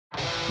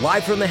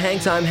Live from the Hang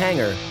Time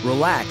Hangar,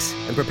 relax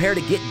and prepare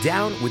to get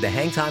down with the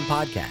Hang Time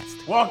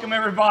Podcast. Welcome,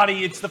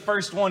 everybody. It's the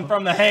first one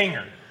from the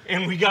hangar,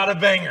 and we got a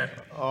banger.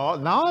 Oh,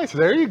 nice.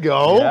 There you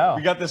go. Yeah.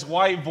 We got this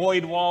white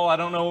void wall. I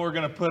don't know what we're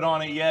going to put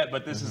on it yet,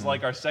 but this is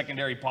like our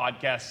secondary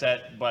podcast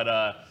set.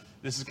 But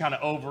this is kind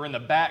of over in the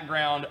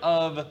background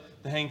of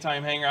the Hang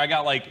Time Hangar. I'm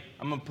going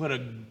to put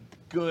a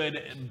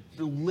good,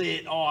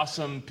 lit,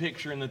 awesome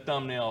picture in the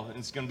thumbnail. And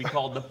it's going to be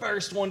called the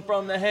first one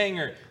from the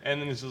hangar.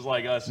 And then this is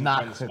like us in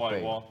front of this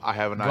white wall. I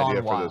have an Gone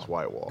idea wild. for this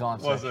white wall.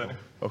 What's it?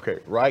 Okay,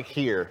 right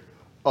here,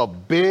 a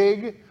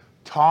big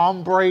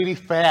Tom Brady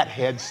fat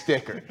head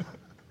sticker.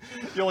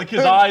 You're like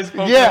his eyes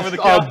poking Yes, over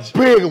the couch. a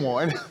big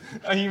one.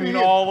 You mean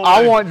all the way?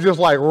 I want just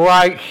like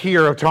right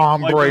here of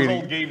Tom Like Brady.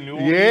 those old Gabe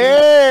Newell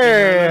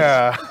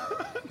Yeah.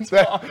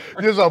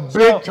 Just a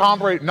big Tom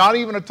Brady, not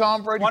even a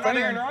Tom Brady Why not fan.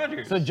 Aaron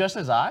Rodgers? So just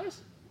his eyes?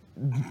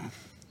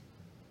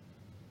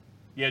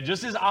 Yeah,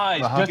 just his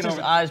eyes. Uh-huh. poking Just his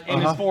over- eyes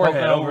and his poking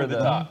forehead over over the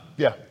the- top.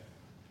 Yeah.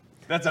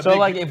 That's a So big.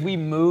 like if we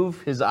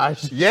move his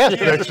eyes. Yes,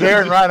 they're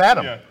staring right at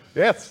him. Yeah.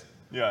 Yes.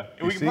 Yeah,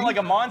 and we can see? put like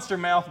a monster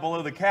mouth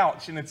below the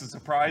couch, and it's a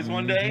surprise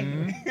one day.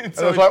 And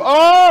so it's like,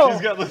 oh!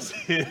 he's got this.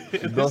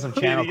 Build some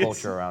channel idiots.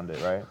 culture around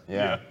it, right?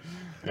 Yeah.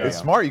 It's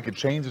smart. You could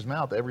change his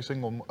mouth every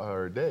single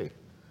day.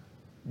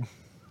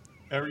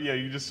 Yeah,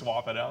 you just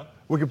swap it out.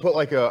 We could put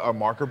like a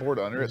marker board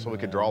under it so we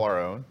could draw our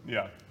own.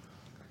 Yeah,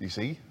 You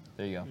see?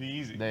 There you go. Be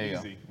easy, There you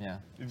easy. go. Yeah.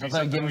 It'd be Sometimes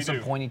something give him we some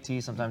do. pointy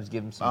teeth. Sometimes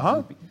give him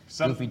some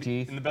goofy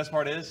teeth. And the best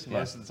part is, Yeah.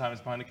 most of the time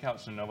it's behind the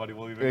couch, so nobody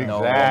will even know.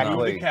 Exactly.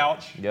 Move the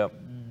couch. Yep.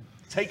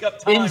 Take up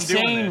time doing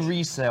Insane this.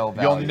 resale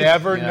value. You'll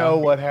never you know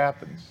what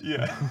happens.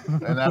 Yeah.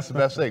 And that's the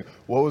best thing.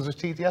 What was his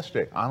teeth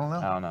yesterday? I don't know.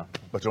 I don't know.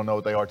 But you'll know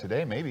what they are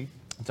today, maybe.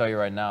 I'll tell you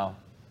right now,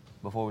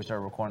 before we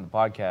started recording the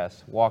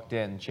podcast, walked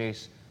in,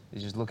 Chase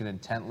is just looking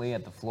intently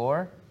at the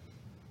floor,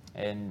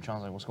 and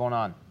Sean's like, what's going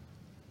on?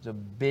 It's a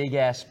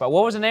big-ass spider.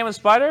 What was the name of the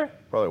spider?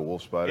 Probably a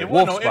wolf spider. It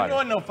Wolf wasn't, spider. it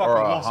wasn't no fucking Or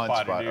a wolf hunt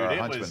spider, spider, dude. or a It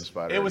huntsman was,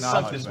 spider. it was No,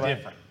 something huntsman spider.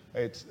 different.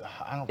 It's,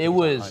 I don't think It it's a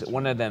was huntsman.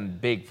 one of them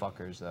big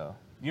fuckers, though.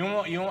 You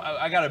know,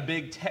 I got a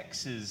big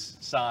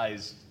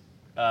Texas-sized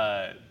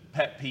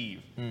pet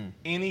peeve.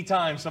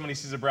 Anytime somebody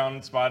sees a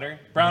brown spider,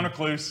 brown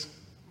recluse,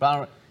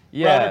 Brown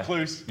brown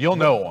recluse, You'll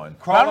know one.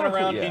 crawling Brown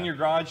around recluse, in yeah. your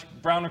garage,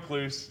 brown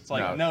recluse. It's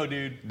like, no,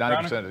 dude.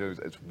 90% of it,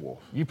 it's wolf.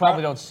 You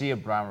probably don't see a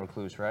brown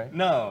recluse, right?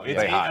 No, it's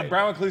They a hide.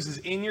 brown recluse is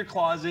in your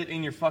closet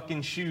in your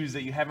fucking shoes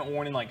that you haven't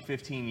worn in like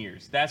 15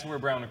 years. That's where a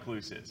brown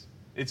recluse is.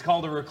 It's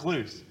called a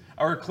recluse.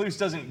 A recluse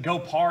doesn't go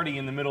party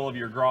in the middle of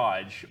your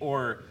garage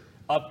or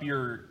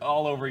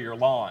all over your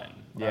lawn.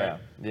 Yeah. Right?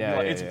 Yeah,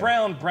 Like, yeah, it's yeah.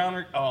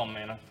 brown. Oh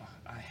man,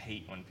 I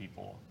hate when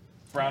people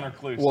brown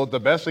recluse. Well, the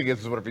best thing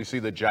is what if you see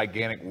the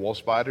gigantic wolf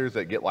spiders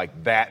that get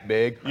like that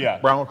big. Yeah.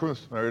 Brown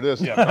recluse. There it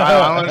is. Yeah.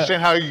 I don't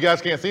understand how you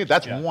guys can't see it.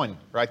 That's Yeah. one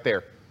right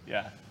there.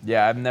 Yeah.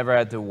 Yeah, I've never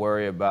had to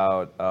worry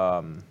about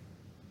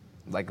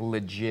like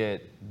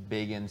legit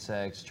big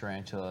insects,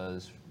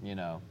 tarantulas,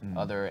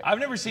 other. I've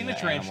never seen a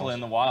tarantula in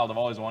the wild. I've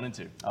always wanted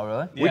to. Oh,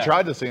 really? We Yeah.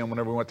 tried to see them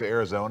whenever we went to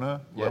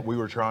Arizona. Yeah. We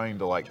were trying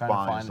to like Trying to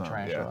find find some. a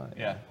tarantula.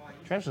 Yeah.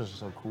 Tarantulas are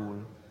so cool.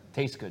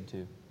 Tastes good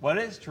too. What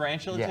is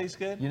tarantula? Yeah. Taste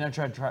good? You never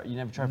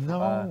tried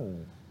No.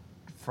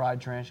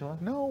 fried tarantula?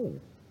 No.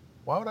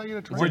 Why would I eat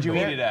a tarantula? Where'd you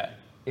eat it at?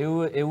 It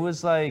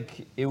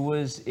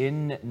was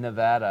in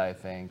Nevada, I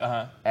think,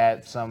 Uh-huh.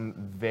 at some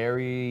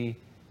very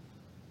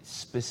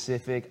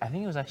specific. I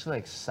think it was actually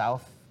like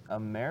South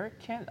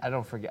American.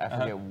 I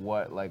forget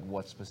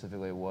what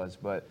specifically it was,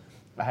 but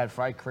I had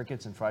fried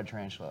crickets and fried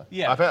tarantula.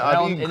 Yeah.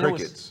 I've eaten And it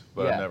was- crickets,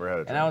 but yeah. I've never had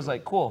a And I was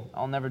like, cool,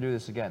 I'll never do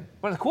this again.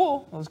 But it's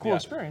cool. It was a cool Yeah.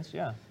 experience.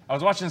 Yeah. I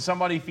was watching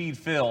somebody feed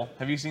Phil.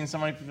 Have you seen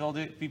somebody feed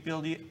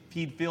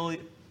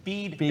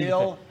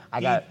Phil? I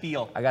got the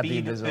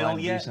Feed Invisalign Phil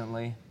yet?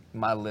 recently.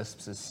 My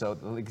lisps is so.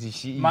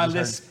 My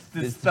lisp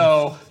is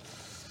so.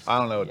 I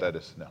don't know what that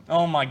is. No.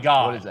 Oh my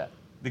God. What is that?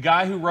 The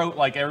guy who wrote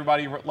like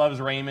Everybody Loves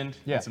Raymond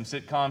Yeah. and some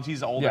sitcoms.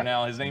 He's older Yeah.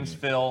 now. His name's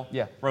Phil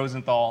Yeah.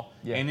 Rosenthal.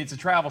 Yeah. And it's a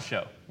travel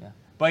show. Yeah.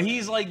 But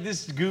he's like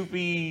this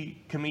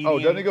goofy comedian. Oh,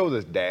 doesn't it go with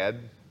his dad?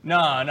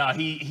 No.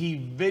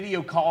 He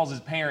video calls his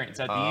parents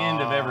at the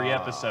end of every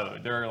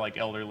episode. They're like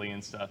elderly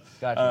and stuff.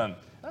 Gotcha.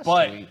 That's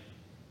But sweet.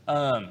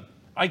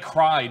 I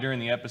cry during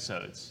the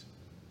episodes,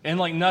 and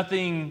like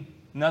nothing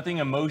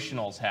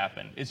emotional's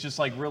happened. It's just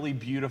like really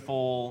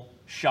beautiful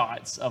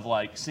shots of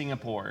like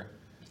Singapore,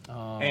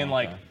 and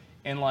like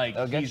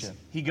That'll get you.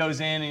 he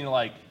goes in and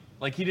like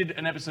he did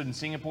an episode in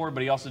Singapore,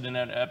 but he also did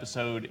an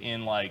episode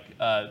in like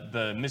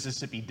the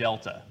Mississippi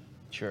Delta.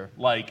 Sure.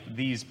 Like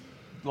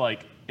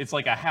it's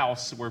like a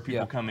house where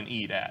people Yeah. come and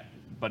eat at,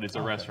 but it's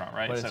a restaurant,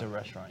 right? But it's a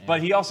restaurant, yeah.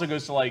 But he also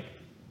goes to like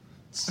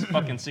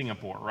fucking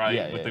Singapore, right?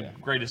 Yeah, with yeah, the yeah.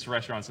 greatest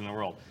restaurants in the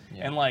world.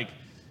 Yeah. And like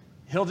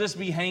he'll just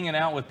be hanging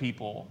out with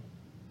people.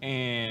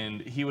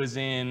 And he was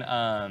in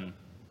I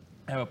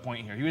have a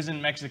point here. He was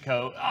in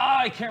Mexico.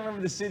 I can't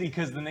remember the city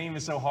because the name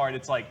is so hard.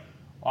 It's like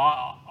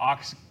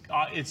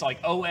it's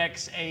like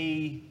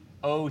Oxaotl.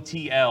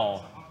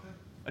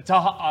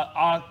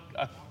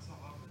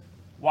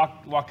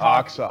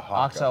 Oaxaca.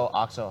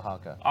 Oxo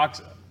Haka.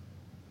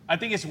 I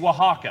think it's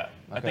Oaxaca.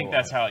 I Okay, think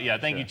that's how. Yeah,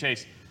 thank you,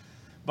 Chase.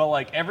 But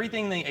like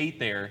everything they ate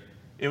there,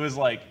 it was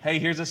like, hey,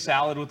 here's a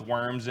salad with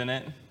worms in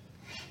it.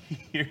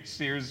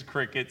 here's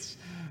crickets,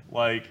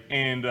 like,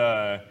 and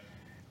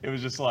it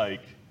was just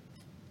like,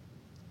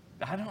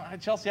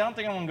 Chelsea, I don't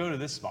think I'm gonna go to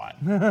this spot.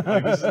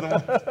 Like, this is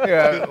the one.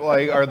 Yeah,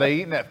 like, are they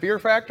eating at Fear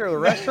Factor, the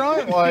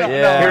restaurant? Like,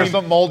 Yeah. here's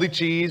some moldy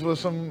cheese with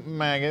some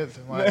maggots.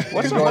 Like,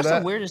 What's enjoy the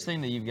that? weirdest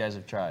thing that you guys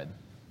have tried?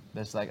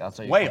 That's like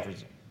outside your Whale. comfort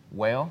zone?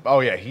 Whale? Oh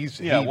yeah, he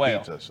whale.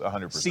 beats us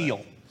 100%.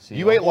 Seal.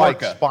 You ate like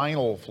Orca.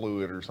 spinal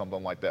fluid or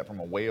something like that from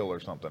a whale or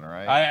something,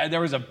 right? There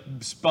was a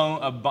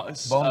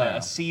marrow.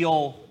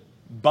 seal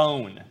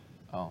bone.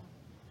 Oh.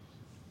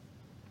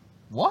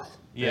 What?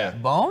 Yeah.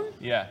 Bone?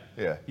 Yeah.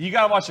 Yeah. You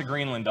gotta watch the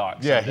Greenland doc.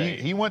 Yeah, someday.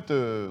 he went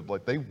to,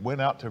 like, they went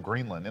out to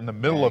Greenland in the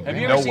middle of Have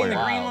you nowhere. ever seen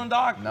the Greenland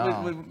doc? No.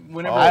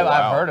 Whenever Oh, wow.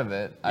 I've heard of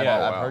it. I've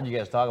Yeah. heard you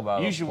guys talk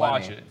about it. You should plenty.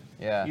 watch it.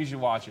 Yeah. You should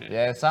watch it.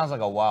 Yeah, it sounds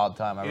like a wild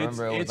time. I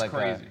remember it was it's like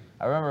crazy.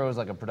 I remember it was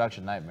like a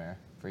production nightmare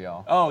for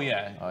y'all. Oh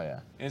yeah. Oh yeah.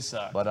 It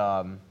sucks. But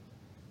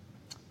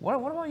what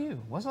about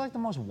you? What's like the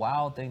most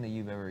wild thing that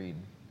you've ever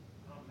eaten?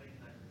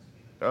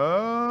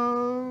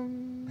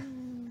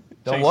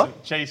 The Chase,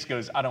 what? Chase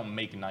goes, I don't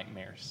make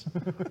nightmares.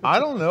 I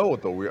don't know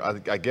what the weird.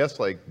 I guess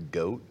like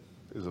goat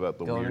is about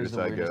the Goat is weirdest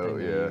the I weirdest go.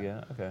 thing Yeah. that you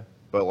get? Okay.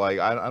 But like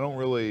I don't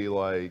really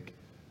like.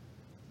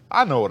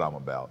 I know what I'm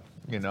about.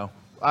 You know.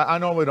 I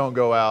normally don't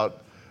go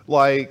out.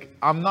 Like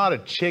I'm not a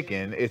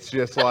chicken. It's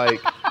just like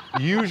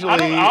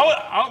usually.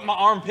 My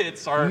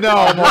armpits are. No,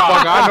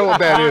 motherfucker, I know what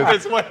that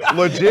is. Armpits-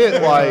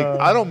 Legit, like,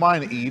 I don't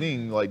mind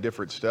eating, like,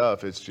 different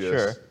stuff. It's just,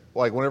 Sure.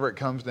 like, whenever it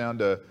comes down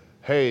to,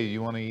 hey,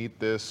 you want to eat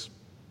this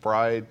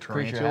fried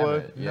Creature tarantula?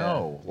 habit, yeah.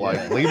 No. Like,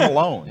 Yeah. leave him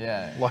alone.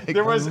 Yeah. Like,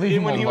 There was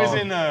Leave when him he was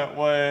alone.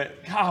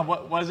 in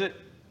what was it?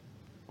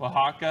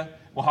 Oaxaca.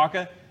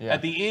 Yeah.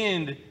 At the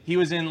end, he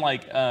was in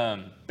like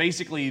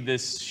basically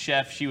this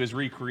chef. She was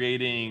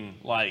recreating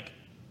like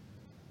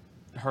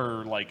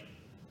her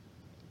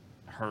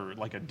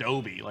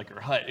adobe, like her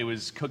hut. It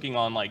was cooking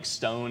on like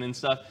stone and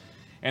stuff.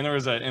 And there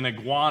was an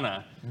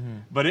iguana,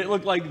 but it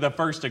looked like the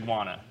first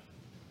iguana,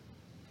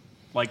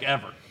 like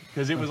ever,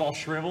 because it was all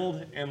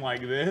shriveled and like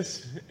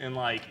this and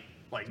like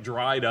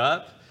dried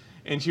up.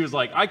 And she was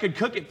like, "I could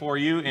cook it for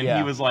you," and Yeah.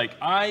 he was like,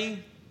 "I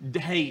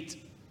hate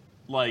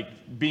like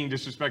being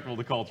disrespectful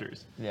to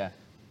cultures." Yeah.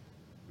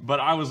 But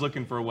I was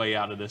looking for a way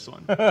out of this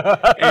one.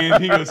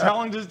 And he goes, "How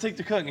long does it take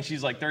to cook?" And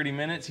she's like, 30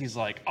 minutes. He's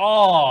like,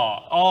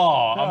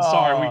 I'm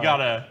sorry, we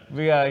gotta get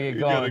going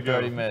gotta in go.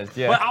 30 minutes.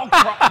 Yeah. But I'll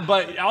cry,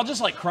 but I'll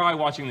just like cry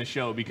watching the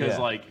show because Yeah.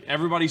 like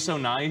everybody's so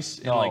nice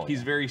and Oh, like he's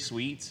yeah. very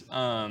sweet. It's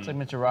like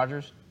Mr.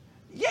 Rogers.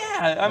 Yeah,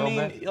 I Little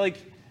mean, bit. like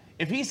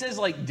if he says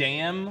like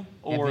 "damn"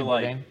 or Anthony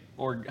like Bourdain?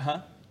 or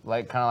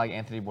Like kind of like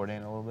Anthony Bourdain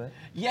a little bit.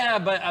 yeah,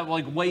 but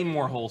like way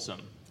more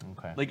wholesome.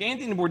 Okay. Like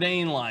Anthony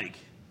Bourdain, like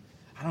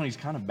I don't know, he's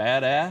kind of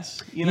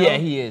badass, you know? Yeah,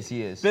 he is.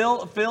 He is.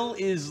 Phil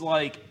is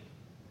like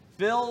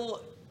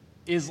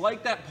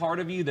that part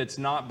of you that's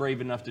not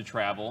brave enough to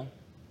travel,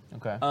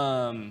 Okay.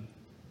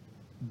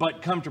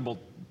 but comfortable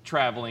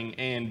traveling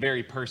and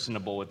very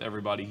personable with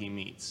everybody he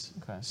meets.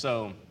 Okay.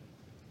 So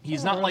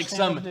he's Oh, not real like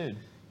stand-up dude.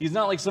 he's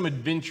not like some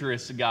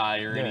adventurous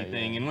guy or Yeah,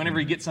 anything. yeah. And whenever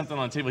he gets something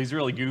on the table, he's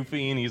really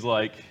goofy and he's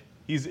I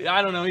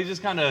don't know, he's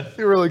just kind of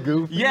You're really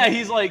goofy. yeah,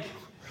 he's like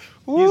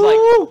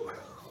Woo!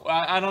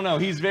 I don't know,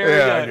 he's very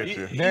Yeah, I get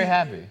you. Very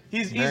happy.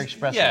 He's very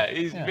expressive. Yeah,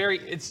 he's Yeah.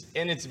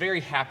 it's very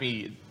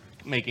happy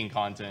making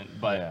content,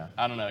 but Yeah.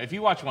 I don't know. If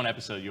you watch one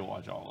episode, you'll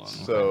watch all of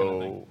them.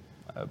 So,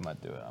 I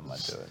might do it.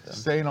 Then.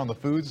 staying on the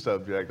food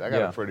subject, I got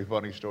Yeah. a pretty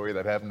funny story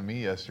that happened to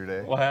me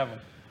yesterday. what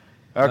happened?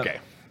 Okay.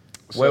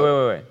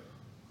 Wait.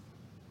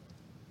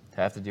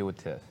 Have to deal with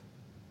Tiff.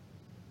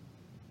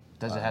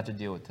 Does it have to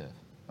deal with Tiff?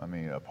 I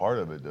mean, a part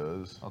of it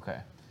does. Okay.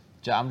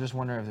 I'm just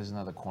wondering if there's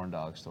another corn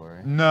dog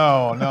story.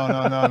 No. all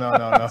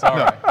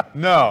right.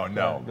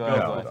 No. Go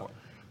ahead.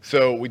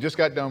 So we just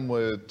got done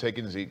with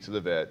taking Zeke to the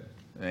vet,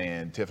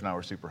 and Tiff and I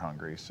were super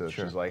hungry. So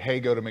Sure. she's like, "Hey,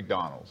 go to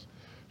McDonald's."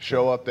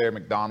 Show up there,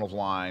 McDonald's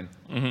line,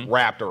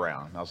 wrapped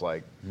around. I was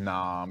like,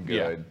 "Nah, I'm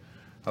good."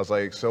 Yeah. I was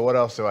like, "So what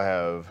else do I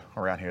have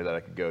around here that I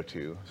could go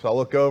to?" So I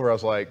look over. I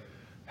was like,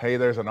 "Hey,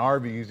 there's an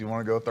Arby's. You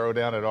want to go throw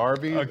down at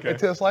Arby's?" Okay. And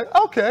Tiff's like,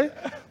 "Okay,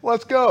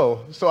 let's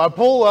go." So I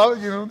pull up.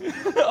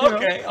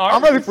 Okay,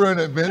 I'm ready for an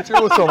adventure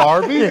with some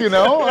Arby's.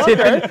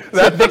 Okay,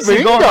 that's the Dixie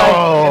bingo. going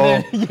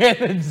right, and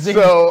then Zeke.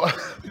 So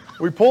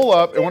we pull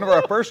up, and whenever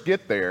I first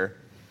get there,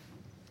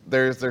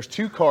 there's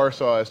two cars,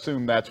 so I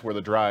assume that's where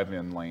the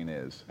drive-in lane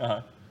is.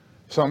 Uh-huh.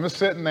 So I'm just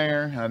sitting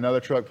there, and another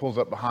truck pulls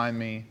up behind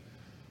me,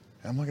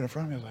 and I'm looking in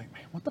front of me. I was like,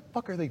 "Man, what the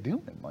fuck are they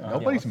doing? Like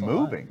nobody's what's the line?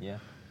 moving." Yeah.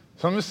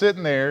 So I'm just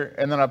sitting there,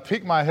 and then I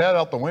peek my head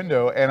out the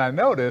window, and I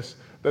notice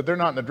that they're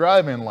not in the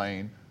drive-in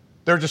lane;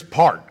 they're just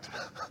parked.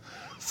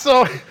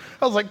 So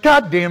I was like,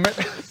 "God damn it!"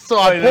 So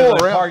I They're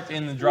pull around. parked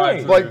in the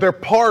drive-thru. Like they're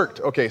parked.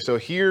 Okay, so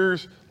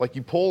here's like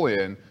you pull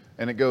in,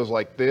 and it goes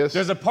like this.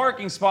 There's a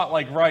parking spot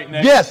like right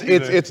next. Yes,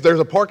 to there's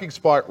a parking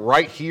spot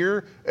right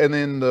here, and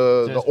then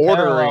the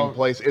ordering parallel.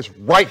 place is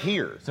right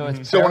here. So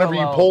it's so whenever you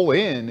parallel. pull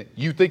in,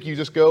 you think you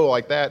just go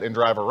like that and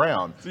drive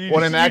around. So you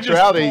when just- in you just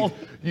actuality, pull-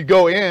 you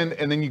go in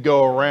and then you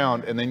go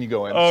around and then you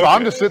go in. Okay. So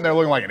I'm just sitting there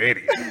looking like an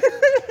idiot.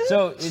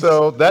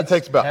 So that it's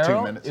takes about 2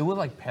 parallel? minutes. It was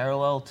like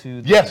parallel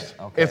to. Yes,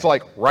 Okay. it's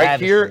like right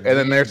That is here, and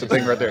then ridiculous. there's the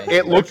thing right there.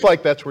 It looks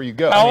like that's where you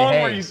go. How long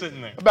hey. were you sitting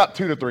there? About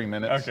 2 to 3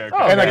 minutes. Okay.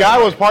 And the okay.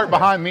 guy was parked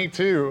behind me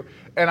too,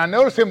 and I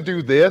noticed him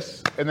do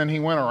this, and then he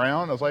went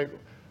around. I was like,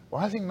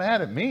 why is he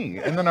mad at me?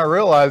 And then I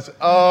realized,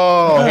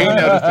 oh, he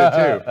noticed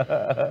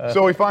it too.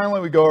 So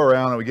we go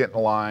around and we get in the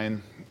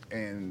line,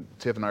 and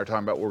Tiff and I are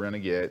talking about what we're gonna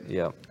get.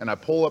 Yep. And I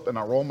pull up and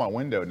I roll my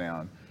window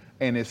down,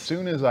 and as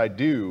soon as I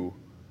do,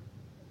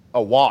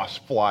 a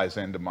wasp flies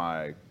into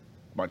my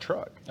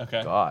truck.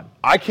 Okay. God.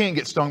 I can't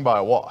get stung by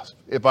a wasp.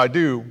 If I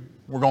do,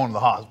 we're going to the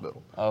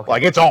hospital. Okay.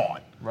 Like it's on.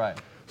 Right.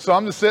 So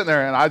I'm just sitting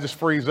there and I just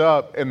freeze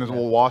up and this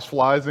little wasp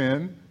flies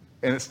in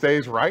and it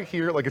stays right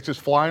here, like it's just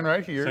flying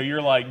right here. So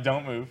you're like,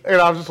 don't move. And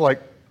I was just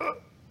like,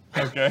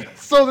 Okay.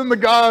 so then the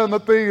guy on the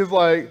thing is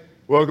like,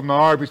 welcome to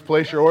Arby's,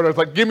 place your order. It's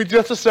like, give me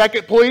just a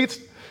second,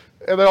 please.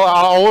 And then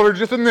I'll order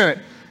just a minute.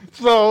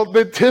 So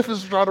then Tiff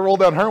is trying to roll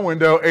down her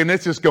window and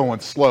it's just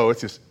going slow.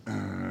 It's just,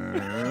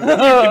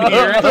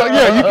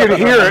 yeah, you can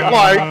hear it.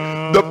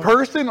 Like the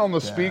person on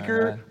the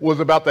speaker was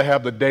about to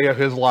have the day of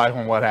his life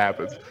on what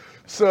happens.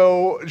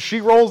 So she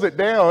rolls it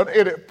down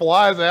and it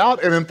flies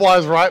out and then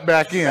flies right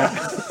back in.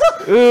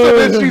 So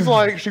then she's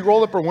like, she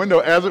rolled up her window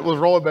as it was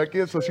rolling back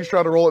in. So she's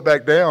trying to roll it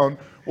back down.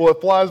 Well,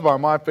 it flies by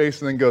my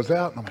face and then goes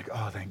out. And I'm like,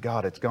 oh, thank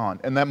God it's gone.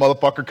 And that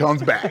motherfucker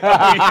comes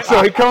back.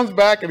 So he comes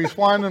back and he's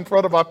flying in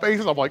front of my face.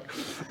 And I'm like,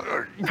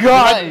 God.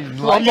 Right,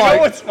 So I'm You know like,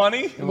 what's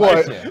funny?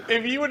 What?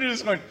 If you would have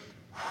just went,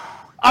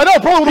 I know,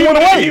 probably went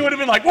away. he would have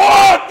been like,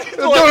 what? It's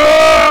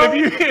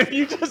like, if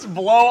you just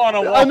blow on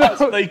a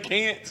wasp, they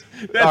can't.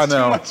 That's too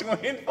know. much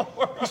wind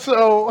for them.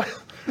 So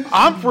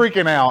I'm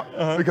freaking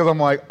out because I'm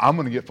like, I'm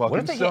going to get What fucking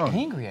if they get stung.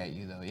 angry at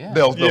you though? Yeah.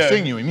 They'll Yeah.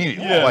 sting you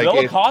immediately. Yeah, like they'll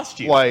if, accost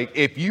you. Like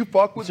if you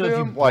fuck with So if you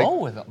them, like blow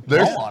with them-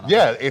 there's blow on 'em.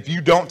 yeah, if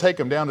you don't take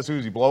them down as soon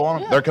as you blow on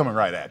them, Yeah. they're coming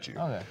right at you.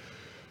 Okay.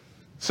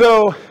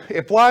 So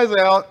it flies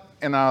out,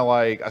 and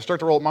I start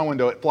to roll up my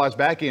window. It flies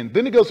back in.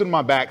 Then it goes into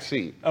my back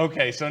seat.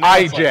 Okay, so now I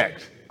it's like-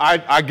 eject.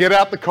 I get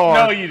out the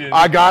car. No, you didn't.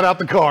 I got out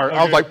the car. I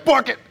was Okay. like,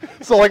 fuck it.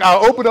 So like I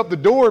open up the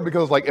door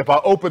because like if I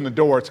open the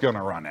door, it's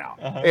gonna run out.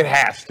 It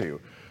has to.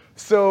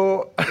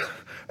 So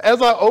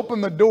as I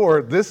open the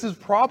door, this is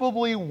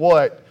probably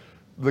what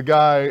the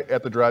guy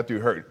at the drive-thru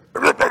heard.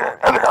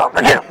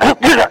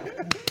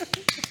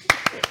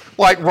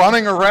 Like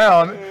running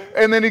around,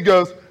 and then he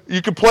goes,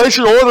 you can place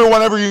your order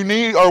whenever you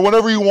need or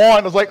whenever you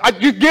want. I was like,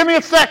 you give me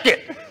a second.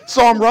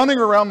 So I'm running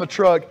around the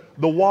truck.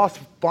 The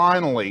wasp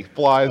finally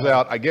flies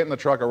out. I get in the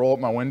truck, I roll up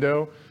my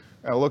window,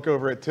 and I look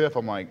over at Tiff.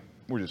 I'm like,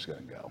 we're just gonna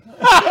go.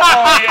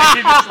 Oh, yeah,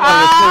 you just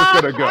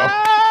We're just gonna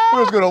go.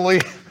 We're just gonna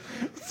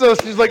leave. So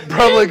she's like,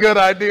 probably a good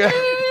idea. No,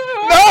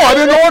 I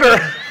didn't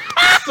order.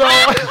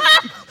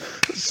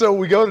 So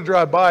we go to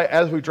drive by.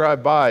 As we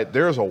drive by,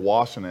 there's a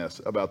wasp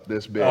nest about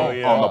this big Oh,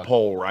 yeah. on the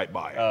pole right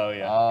by it. Oh,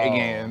 yeah. Oh,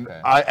 And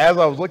okay. as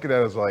I was looking at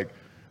it, I was like,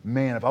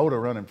 man, if I would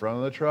have run in front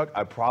of the truck,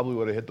 I probably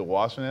would have hit the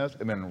wasp nest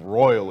and been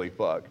royally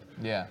fucked.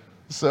 Yeah.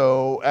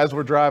 So as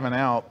we're driving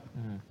out,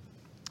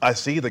 I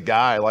see the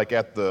guy like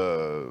at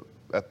the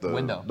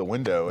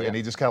window, Yeah. and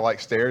he just kind of like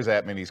stares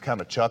at me and he's kind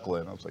of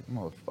chuckling. I was like,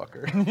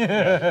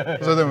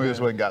 motherfucker. So then we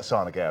just went and got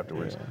Sonic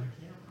afterwards.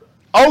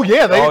 Oh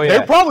yeah, they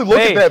probably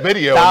looked at that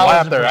video and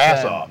laughed their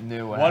ass 1000% off.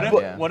 Knew what What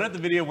happened. if, what if the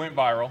video went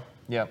viral?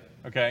 Yep.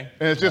 Okay.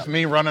 And it's just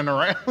me running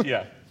around.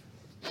 Yeah.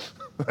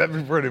 That'd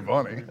be pretty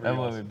funny. That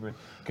would be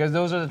because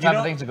those are the type know-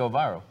 of things that go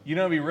viral. You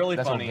know, it'd be really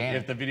That's funny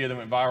organic. if the video that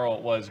went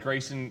viral was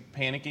Grayson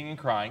panicking and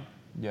crying,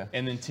 Yeah.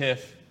 and then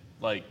Tiff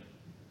like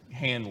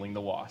handling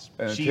the wasp.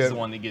 And She's Tiff- the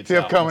one that gets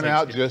Tiff out coming and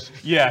out takes care-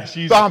 just, Yeah,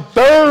 she's I'm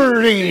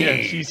 30.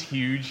 yeah, she's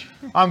huge.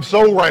 I'm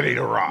so ready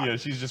to rock. Yeah,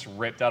 she's just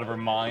ripped out of her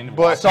mind.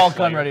 But- Assault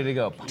gun ready to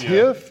go.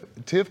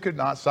 Tiff could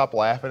not stop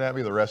laughing at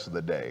me the rest of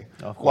the day.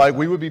 Of course Like not.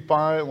 we would be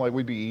fine, like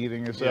we'd be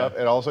eating and stuff, Yeah.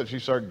 and all of a sudden she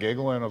started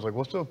giggling. I was like,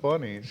 "What's so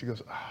funny?" And she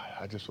goes,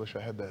 "I just wish I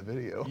had that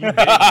video." You big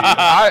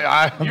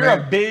dude. You're man,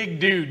 a big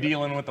dude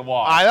dealing with the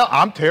wasp.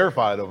 I'm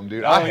terrified of them,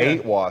 dude. Oh, I yeah.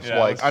 hate wasps. Yeah,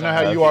 like that's I know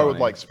how so you are with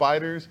funny. like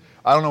spiders.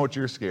 I don't know what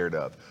you're scared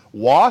of.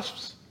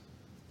 Wasps,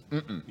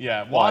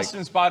 Yeah, wasps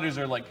and spiders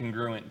are like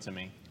congruent to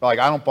me. like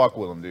I don't fuck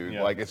with them, dude.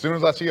 Yeah. Like as soon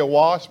as I see a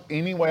wasp,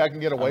 any way I can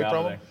get away out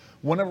from of them. there.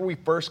 Whenever we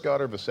first got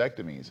our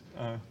vasectomies,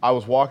 I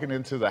was walking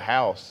into the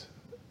house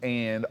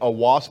and a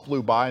wasp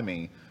flew by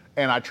me,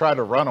 and I tried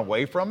to run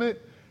away from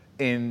it,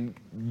 and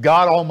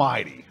God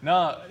Almighty.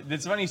 No,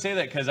 it's funny you say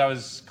that because I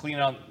was cleaning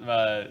out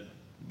my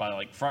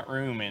like front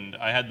room and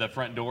I had the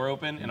front door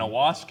open and a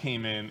wasp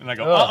came in and I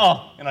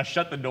go and I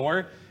shut the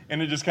door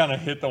and it just kind of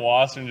hit the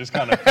wasp and just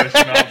kind of pushed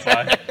him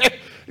outside.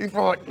 He's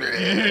like,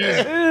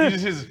 He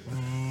just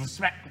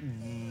smack.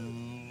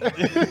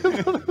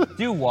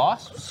 Do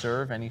wasps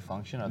serve any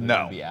function other No.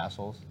 than be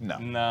assholes? no.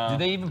 No. Do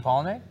they even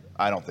pollinate?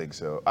 I don't think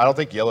so. I don't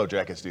think Yellow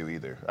Jackets do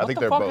either. I think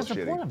they're both What the fuck is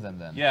the shitty. point of them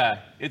then? Yeah,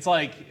 it's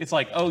like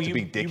oh To you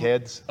be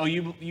dickheads?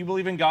 you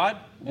believe in God?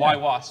 Why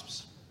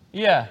wasps?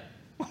 Yeah.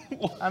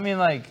 I mean,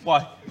 like,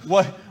 Why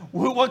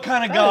what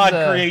kind of That God is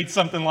a- creates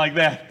something like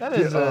that? that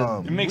is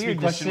a It makes me weird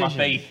question my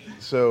decision. faith.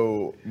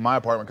 So my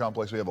apartment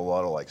complex, we have a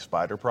lot of like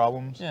spider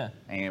problems. Yeah.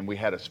 And we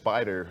had a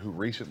spider who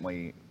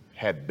recently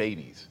had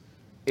babies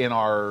in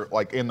our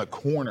in the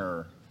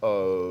corner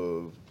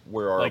of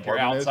where our Like you're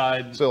apartment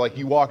outside. is. So like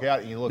you walk out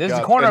and you look This is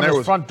up, the corner and of there his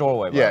was- front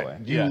doorway, by Yeah, the way.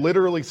 you Yeah.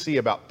 literally see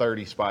about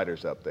 30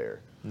 spiders up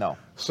there. No.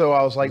 So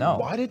I was like, No.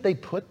 why did they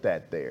put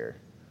that there?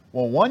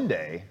 Well, one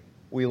day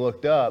we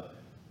looked up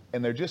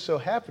and there just so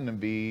happened to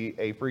be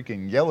a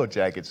freaking Yellow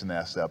Jackets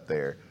nest up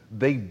there.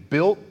 They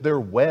built their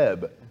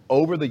web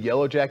over the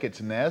Yellow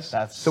Jackets nest.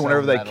 That's so so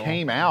whenever they metal.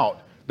 came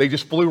out, they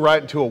just flew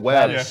right into a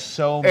web. That is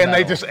so And they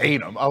metal. just ate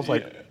them. I was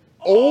like,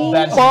 oh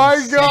That's my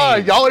insane.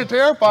 God, y'all are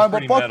terrifying, but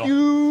Pretty fuck metal.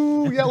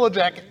 you, Yellow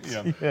Jackets.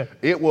 Yeah.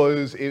 It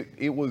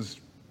was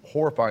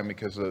horrifying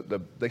because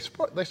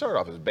they started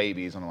off as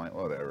babies, and I'm like,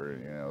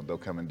 whatever, they'll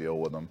come and deal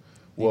with them.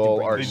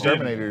 Well, our They did.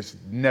 exterminators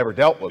never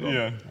dealt with them.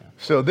 Yeah.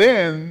 So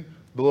then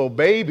the little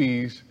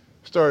babies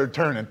started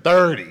turning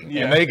 30,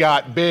 Yeah. and they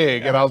got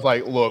big, and I was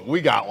like, look, we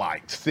got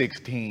like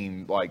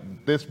 16,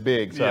 like this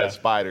big size Yeah.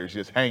 spiders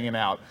just hanging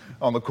out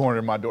on the corner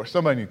of my door.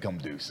 Somebody need to come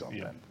do something.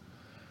 Yeah.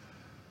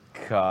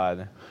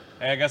 God.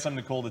 Hey, I got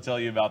something cool to tell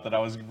you about that I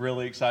was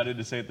really excited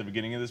to say at the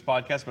beginning of this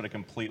podcast, but I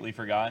completely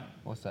forgot.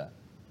 What's that?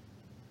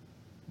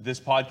 This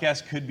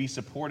podcast could be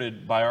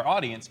supported by our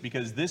audience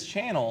because this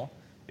channel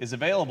is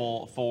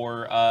available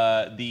for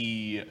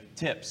the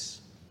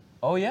tips.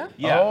 Oh, yeah?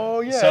 Yeah.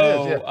 Oh, yeah,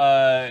 So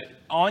it is,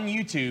 on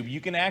YouTube,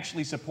 you can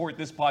actually support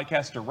this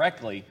podcast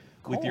directly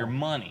with Cool. your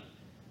money,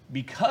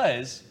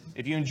 because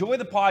if you enjoy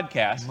the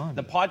podcast,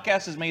 the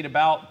podcast has made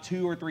about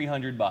 $200 or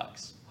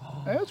 $300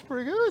 That's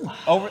pretty good.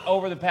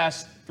 over the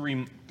past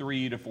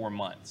three to 4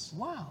 months.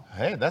 Wow.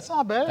 Hey, that's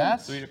not bad.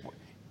 That's 3 to 4.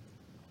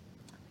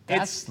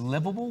 that's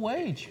livable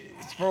wage.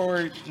 It's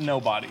for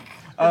nobody.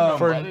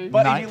 For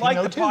But if you like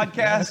the 1902.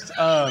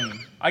 podcast,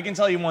 I can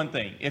tell you one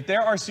thing. If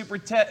there are super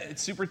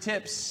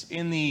tips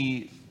in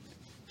the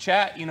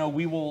chat,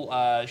 we will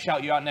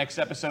shout you out next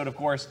episode, of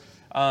course,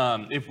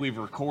 if we've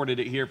recorded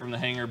it here from the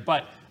hangar.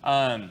 But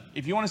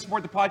if you want to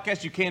support the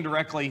podcast, you can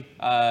directly,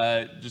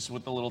 just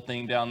with the little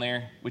thing down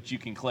there, which you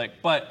can click.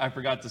 But I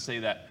forgot to say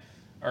that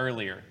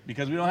earlier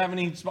because we don't have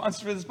any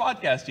sponsors for this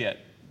podcast yet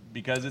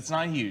because it's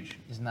not huge.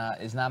 It's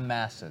not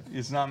massive.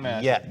 It's not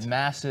massive. Yet.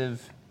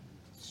 Massive,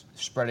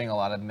 spreading a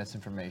lot of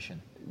misinformation.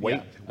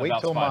 Wait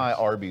about till my spiders.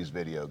 Arby's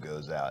video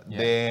goes out. Yeah.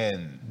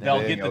 Then They'll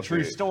then get the you'll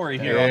true see it. story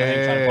here on the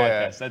Hang Time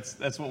Yeah. podcast.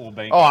 That's what we'll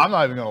bank. Oh, on. I'm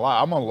not even gonna lie.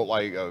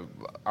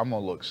 I'm gonna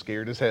look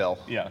scared as hell.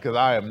 Yeah. Because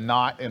I am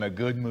not in a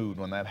good mood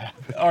when that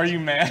happens. Are you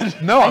mad?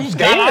 No, I'm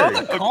Got out scared.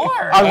 of the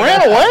car. I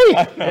ran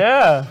away.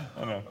 Yeah.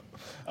 I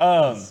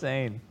know.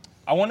 Insane.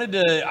 I wanted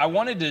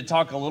to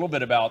talk a little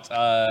bit about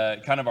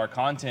kind of our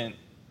content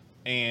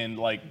and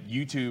like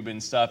YouTube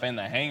and stuff and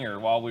the hangar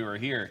while we were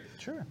here.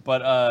 Sure.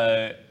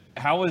 But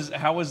how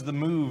was the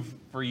move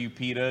for you,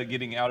 PETA,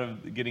 getting out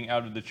of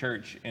the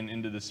church and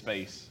into the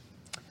space?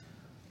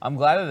 I'm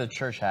glad that the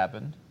church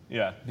happened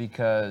Yeah.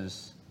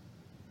 because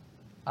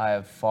I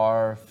have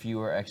far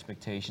fewer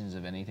expectations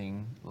of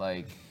anything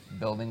like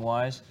building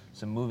wise.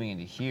 So moving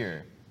into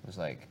here was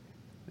like,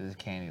 this is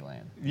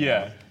Candyland.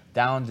 Yeah.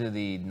 Down to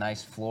the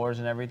nice floors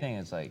and everything,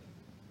 it's like,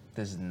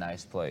 this is a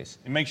nice place.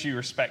 It makes you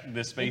respect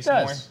this space It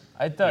more. does.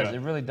 It does. Yeah.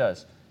 It really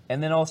does.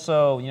 And then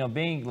also,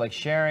 being like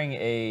sharing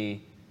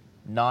a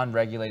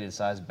non-regulated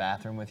size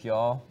bathroom with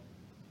y'all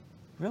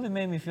really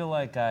made me feel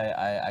like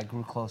I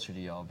grew closer to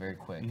y'all very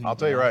quick. I'll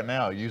tell you right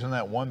now, using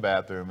that one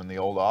bathroom in the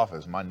old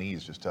office, my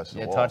knees just touched the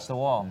Yeah, wall. touch the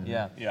wall.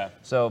 Yeah. Yeah.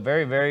 So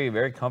very, very,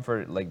 very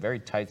very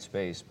tight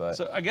space. But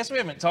So I guess we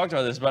haven't talked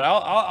about this, but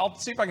I'll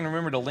see if I can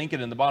remember to link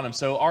it in the bottom.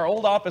 So our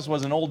old office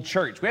was an old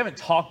church. We haven't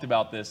talked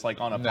about this like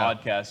on a No.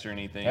 podcast or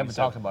anything. we haven't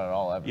So- talked about it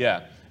all ever.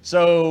 Yeah.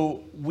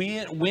 So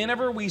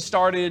whenever we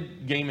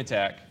started Game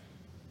Attack,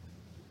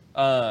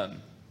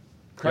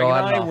 Craig Y'all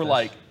and had an I were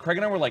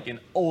office. like in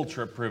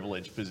ultra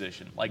privileged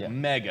position, like Yeah.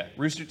 mega.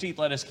 Rooster Teeth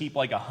let us keep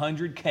like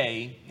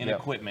 $100K in Yep.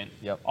 equipment,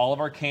 Yep. all of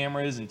our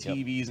cameras and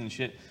TVs and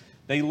shit.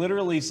 They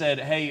literally said,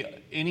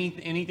 "Hey,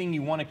 anything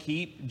you want to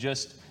keep,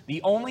 just the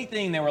only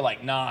thing they were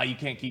like, nah, you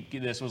can't keep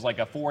this was like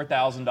a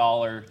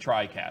 $4,000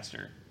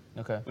 TriCaster."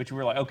 Okay. Which we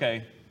were like,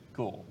 okay,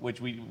 cool.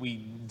 Which we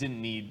didn't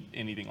need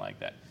anything like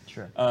that.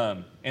 Sure.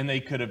 And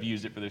they could have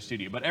used it for their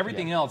studio. But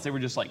everything else, they were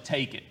just like,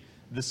 take it.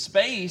 The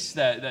space,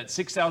 that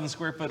 6,000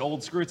 square foot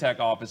old Screw Attack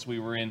office we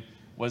were in,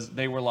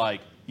 they were like,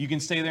 you can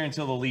stay there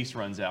until the lease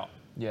runs out.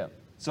 Yeah.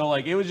 So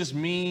like, it was just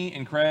me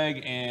and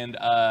Craig and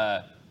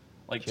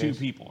like Chase. 2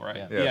 people, right?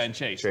 Yeah. Yes, and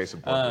Chase. Chase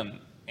and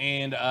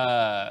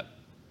Parker.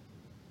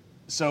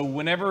 So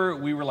whenever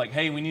we were like,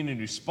 hey, we need a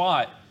new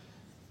spot,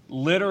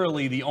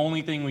 literally the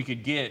only thing we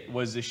could get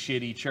was a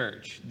shitty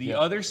church. The Yeah.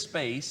 other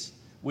space,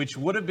 which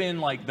would have been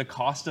like the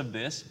cost of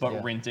this, but Yeah.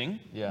 renting,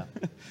 Yeah.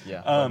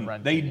 Yeah. they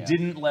Renting, yeah.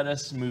 didn't let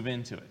us move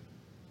into it.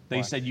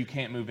 They said you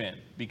can't move in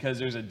because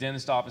there's a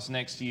dentist office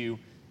next to you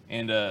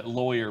and a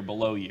lawyer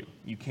below you.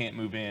 You can't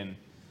move in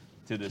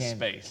to this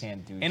space.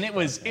 Can't do and it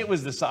was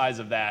the size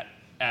of that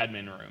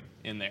admin room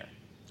in there.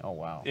 Oh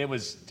wow. It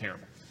was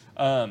terrible.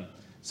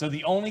 So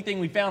the only thing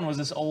we found was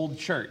this old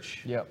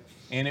church. Yep.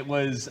 And it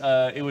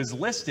was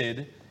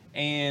listed,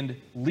 and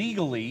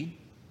legally,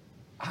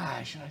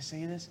 should I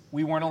say this?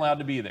 We weren't allowed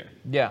to be there.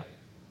 Yeah.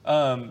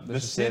 The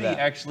city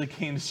actually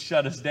came to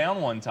shut us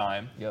down one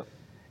time. Yep.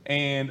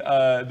 And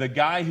the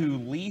guy who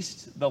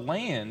leased the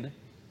land,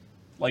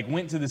 like,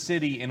 went to the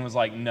city and was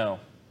like, "No,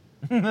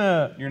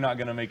 you're not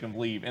going to make them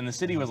leave." And the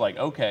city was like,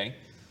 "Okay."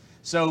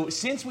 So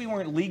since we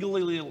weren't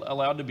legally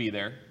allowed to be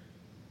there,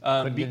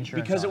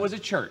 because it was a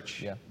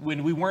church,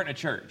 when we weren't a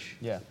church,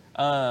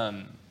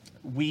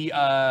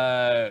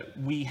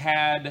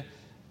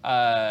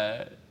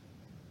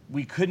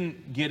 we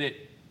couldn't get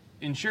it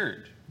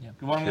insured.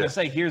 What I'm going to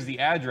say, here's the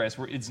address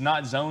where it's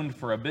not zoned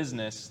for a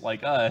business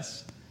like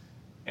us,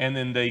 and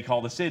then they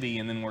call the city,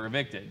 and then we're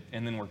evicted,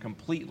 and then we're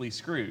completely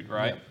screwed,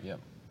 right? Yep.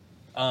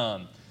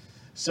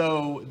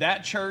 So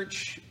that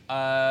church,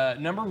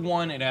 number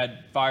one, it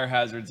had fire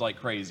hazards like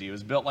crazy. It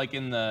was built like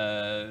in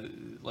the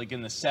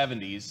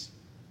 70s.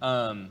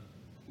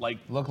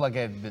 Looked like it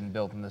had been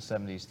built in the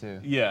 70s too.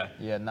 Yeah.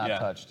 Yeah, not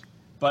touched.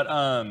 But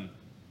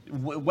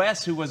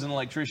Wes, who was an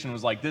electrician,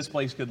 was like, this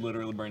place could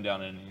literally burn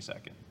down at any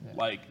second. Yeah.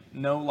 Like,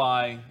 no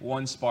lie,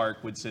 one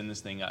spark would send this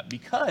thing up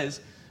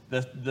because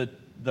the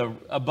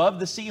above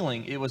the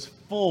ceiling, it was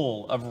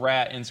full of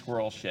rat and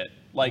squirrel shit,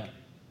 like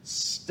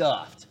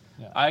stuffed.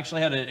 Yeah. I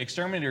actually had an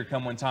exterminator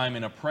come one time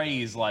and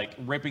appraise, like,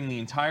 ripping the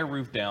entire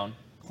roof down,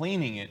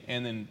 cleaning it,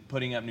 and then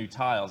putting up new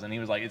tiles. And he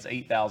was like, it's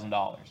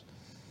 $8,000.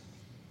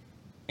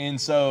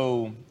 And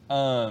so,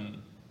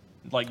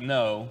 like,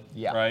 no,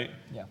 right?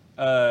 Yeah.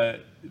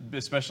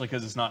 Especially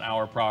because it's not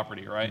our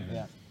property, right?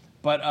 Yeah.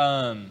 But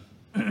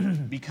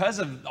because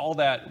of all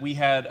that, we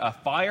had a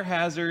fire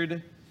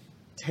hazard,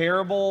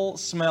 terrible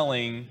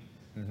smelling,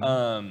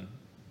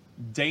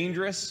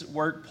 dangerous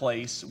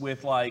workplace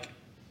with, like,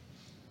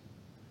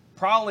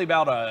 probably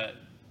about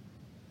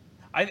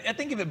I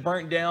think if it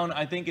burnt down,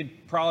 I think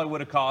it probably would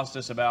have cost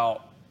us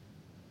about,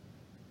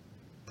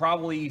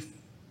 probably,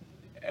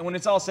 when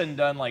it's all said and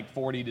done, like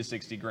 40 to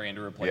 60 grand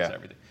to replace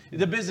everything.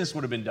 The business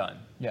would have been done.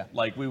 Yeah.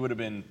 Like, we would have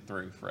been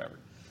through forever.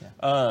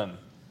 Yeah.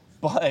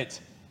 But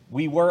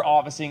we were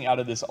officing out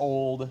of this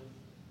old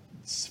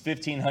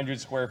 1,500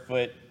 square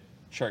foot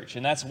church.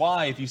 And that's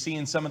why, if you see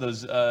in some of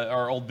those,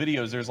 our old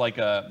videos, there's like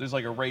a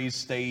raised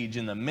stage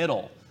in the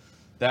middle.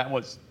 That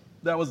was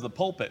the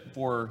pulpit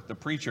for the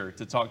preacher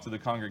to talk to the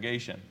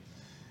congregation.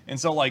 And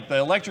so, like, the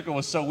electrical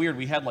was so weird.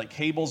 We had, like,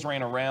 cables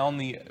ran around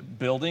the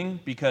building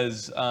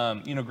because,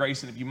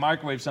 Grayson, if you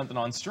microwave something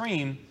on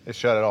stream, it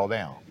shut it all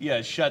down. Yeah,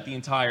 it shut the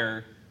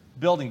entire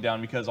building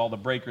down because all the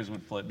breakers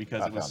would flip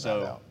because it was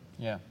so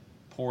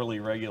poorly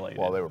regulated.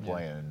 While they were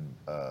playing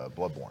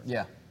Bloodborne.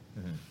 Yeah.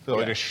 Mm-hmm. So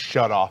they just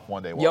shut off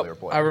one day while they were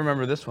playing. I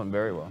remember this one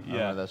very well. Yeah. I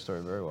remember that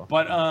story very well.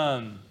 But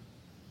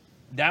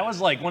that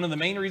was, like, one of the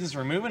main reasons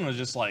for moving was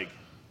just, like,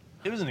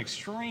 it was an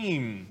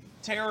extreme,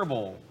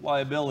 terrible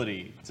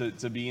liability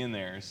to be in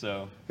there.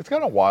 So it's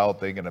kind of wild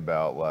thinking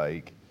about,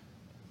 like,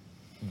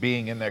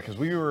 being in there, because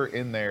we were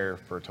in there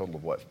for a total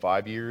of, what,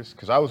 5 years?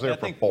 Because I was there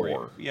for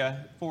 4.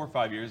 4 or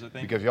 5 years, I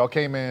think. Because y'all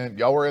came in,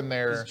 y'all were in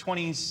there. It was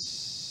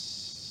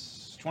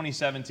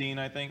 2017,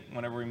 I think,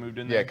 whenever we moved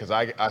in there. Yeah, because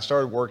I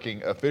started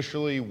working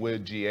officially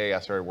with GA. I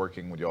started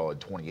working with y'all in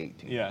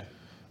 2018. Yeah.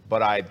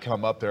 But I had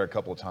come up there a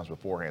couple of times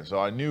beforehand. So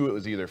I knew it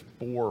was either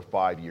 4 or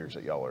 5 years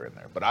that y'all were in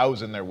there. But I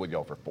was in there with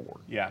y'all for 4.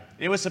 Yeah.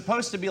 It was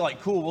supposed to be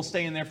like, cool, we'll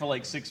stay in there for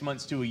like 6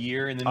 months to a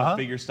year and then we'll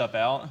figure stuff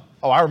out.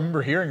 Oh, I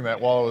remember hearing that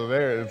while I was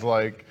there. It's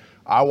like,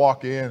 I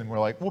walk in and we're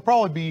like, we'll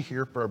probably be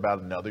here for about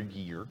another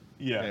year.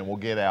 Yeah. And we'll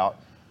get out.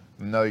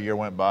 Another year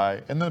went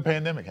by. And then the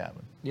pandemic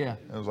happened. Yeah.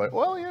 And it was like,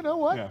 well, you know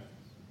what? Yeah.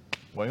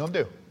 What are you going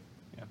to do?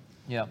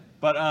 Yeah.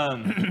 But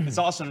it's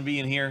awesome to be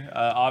in here,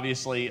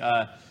 obviously.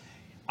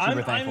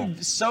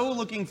 I'm so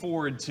looking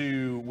forward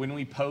to when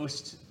we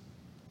post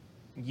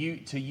to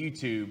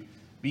YouTube,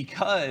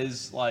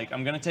 because, like,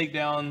 I'm going to take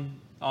down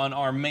on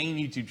our main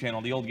YouTube channel,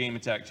 the old Game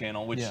Attack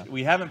channel, which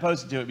we haven't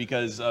posted to it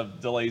because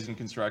of delays in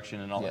construction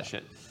and all that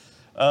shit.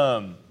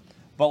 But,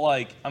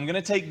 like, I'm going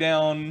to take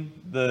down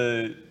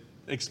the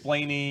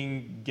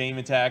explaining Game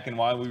Attack and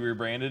why we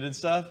rebranded and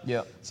stuff.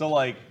 Yeah. So,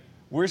 like,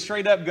 we're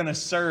straight up going to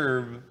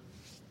serve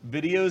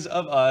videos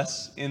of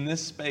us in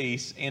this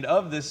space and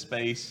of this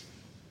space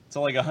to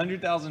like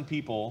 100,000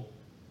 people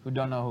who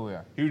don't know who we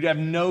are, who have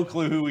no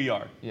clue who we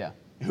are. Yeah.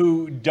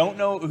 Who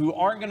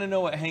aren't going to know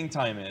what Hang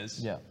Time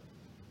is. Yeah.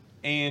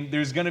 And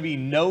there's going to be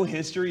no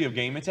history of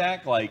Game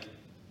Attack, like,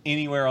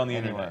 anywhere on the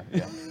internet.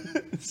 Yeah.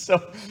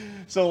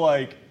 so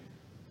like,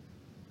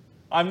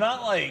 I'm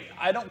not like,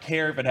 I don't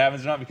care if it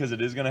happens or not, because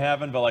it is going to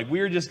happen, but, like,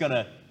 we're just going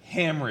to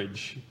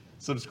hemorrhage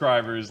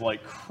subscribers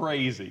like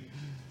crazy,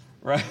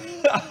 right?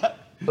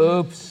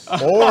 Oops. Or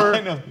what are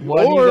you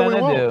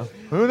gonna do?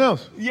 Who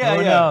knows? Yeah,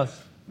 Who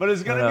knows? But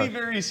it's gonna be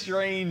very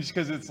strange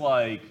because it's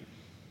like,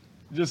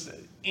 just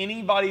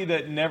anybody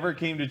that never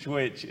came to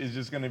Twitch is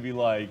just going to be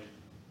like,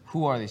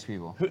 Who are these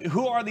people?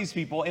 who are these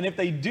people? And if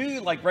they do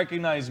like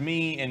recognize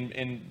me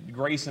and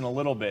Grayson a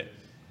little bit,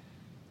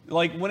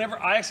 like whenever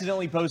I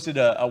accidentally posted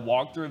a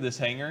walkthrough of this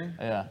hangar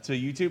to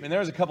YouTube, and there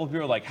was a couple of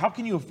people like, how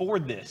can you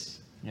afford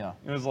this? Yeah.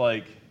 It was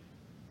like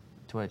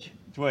Twitch.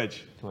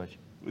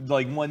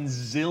 Like 1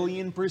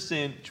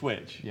 zillion%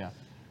 Twitch. Yeah.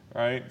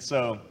 Right?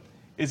 So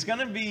it's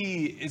gonna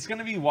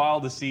be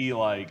wild to see,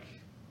 like,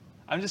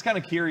 I'm just kind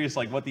of curious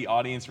like what the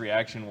audience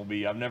reaction will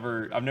be. I've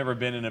never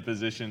been in a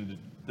position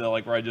to,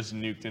 like, where I just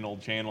nuked an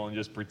old channel and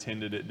just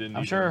pretended it didn't.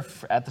 I'm sure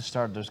at the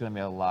start there's going to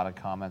be a lot of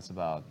comments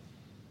about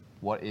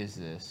what is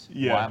this?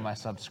 Yeah. Why am I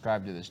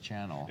subscribed to this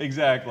channel?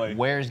 Exactly.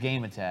 Where's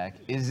Game Attack?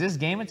 Is this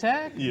Game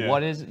Attack? Yeah.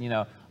 What is,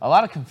 a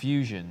lot of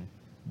confusion,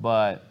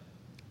 but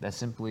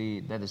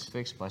that is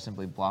fixed by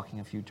simply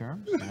blocking a few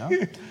terms,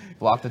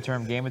 Block the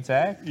term Game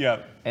Attack. Yeah.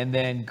 And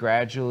then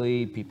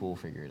gradually people will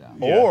figure it out.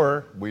 Yeah.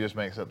 Or we just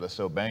make stuff that's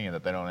so banging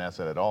that they don't ask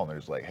that at all, and they're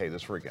just like, hey,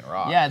 this freaking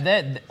rocks. Yeah,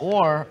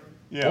 or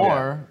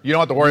You don't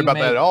have to worry about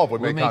that at all if we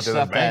make content stuff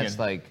that's banging. that's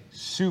like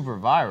super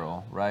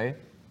viral, right?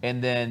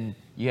 And then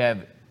you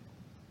have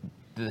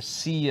the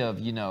sea of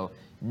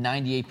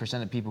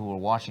 98% of people who are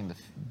watching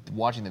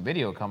the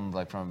video come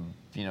like from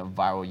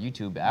viral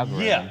YouTube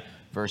algorithm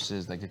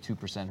versus like the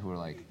 2% who are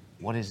like,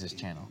 what is this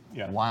channel?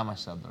 Yeah. Why am I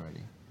subbed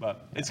already?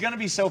 But it's gonna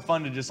be so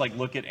fun to just like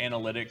look at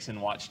analytics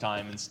and watch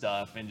time and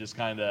stuff, and just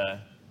kind of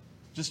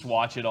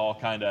watch it all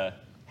kind of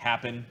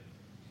happen,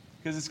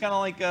 because it's kind of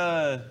like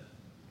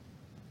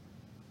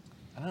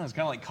I don't know, it's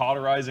kind of like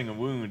cauterizing a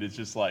wound. It's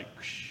just like,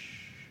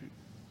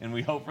 and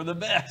we hope for the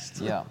best.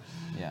 Yeah.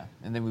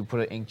 And then we put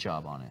an ink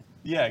job on it.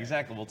 Yeah,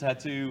 exactly. We'll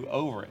tattoo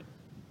over it.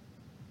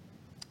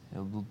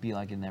 It'll be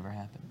like it never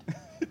happened.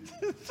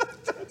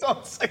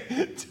 Don't say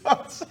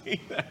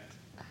that.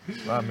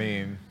 I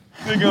mean,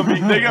 They're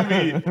gonna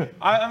be.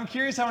 I'm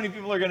curious how many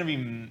people are gonna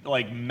be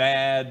like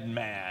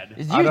mad.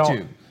 It's I don't-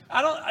 YouTube.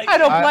 I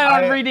don't plan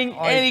on I- reading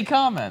I- any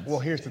comments. well,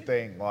 here's the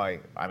thing.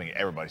 Like, I mean,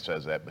 everybody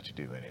says that, but you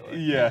do anyway.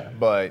 Yeah.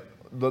 But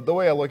the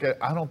way I look at it,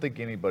 I don't think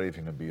anybody's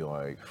going to be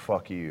like,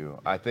 fuck you.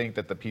 I think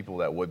that the people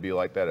that would be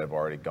like that have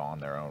already gone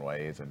their own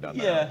ways and done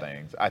their own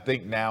things. I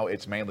think now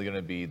it's mainly going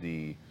to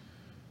be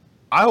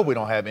I hope we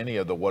don't have any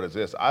of the what is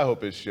this. I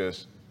hope it's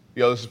just,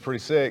 this is pretty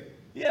sick.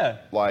 Yeah.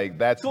 Like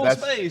that's Cool that's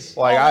space.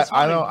 like Oh, that's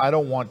I funny.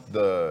 don't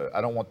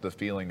want the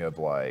feeling of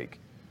like,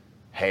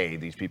 hey,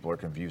 these people are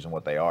confusing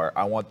what they are.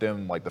 I want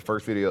them, like, the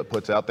first video that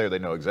puts out there, they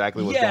know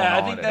exactly what's going on. Yeah,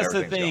 I think and that's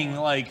the everything's thing.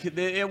 going.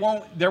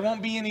 Like, there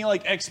won't be any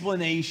like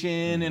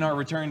explanation in our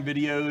return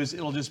videos.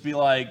 It'll just be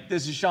like,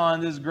 this is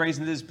Sean, this is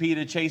Grayson, this is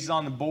Peter. Chase is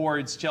on the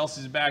boards,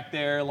 Chelsea's back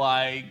there.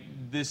 Like,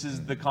 this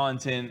is the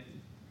content.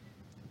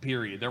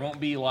 Period. There won't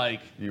be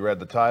like. You read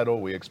the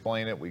title, we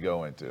explain it, we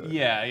go into it.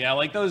 Yeah.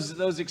 Like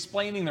those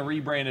explaining the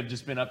rebrand have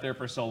just been up there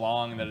for so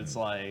long that it's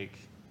like,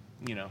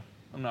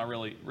 I'm not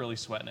really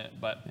sweating it.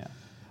 But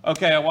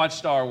okay, I watched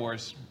Star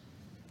Wars.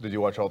 Did you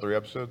watch all 3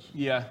 episodes?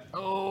 Yeah.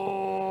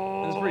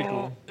 Oh, It was pretty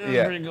cool.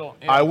 Yeah. Pretty cool.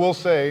 I will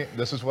say,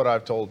 this is what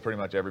I've told pretty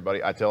much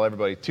everybody. I tell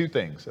everybody 2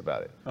 things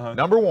about it.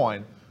 Number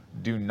 1,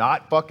 do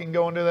not fucking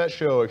go into that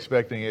show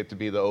expecting it to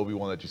be the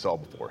Obi-Wan that you saw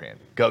beforehand,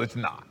 because it's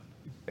not.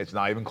 It's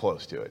not even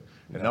close to it.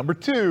 And number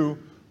 2,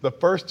 the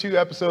first 2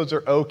 episodes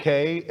are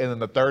okay, and then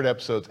the 3rd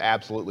episode's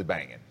absolutely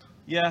banging.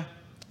 Yeah.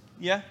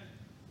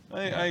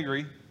 I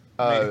agree.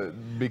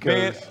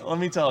 Because Man, let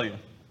me tell you.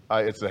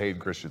 it's the Hayden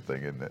Christian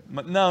thing, isn't it?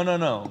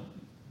 No.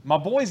 My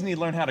boys need to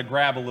learn how to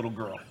grab a little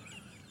girl.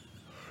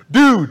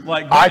 Dude,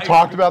 Like, I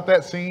talked about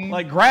that scene.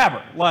 Like, grab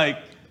her. Like,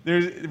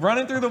 there's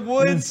running through the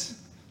woods.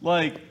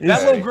 Like,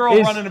 that little girl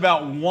running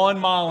about 1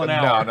 mile an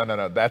hour.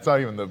 No. That's not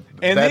even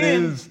And that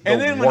then- is and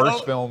the then when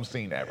worst film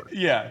scene ever.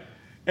 Yeah.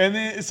 And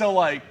then, so,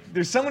 like,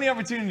 there's so many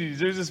opportunities.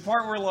 There's this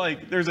part where,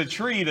 like, there's a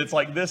tree that's,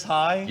 like, this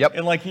high. Yep.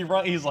 And, like,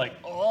 he's like,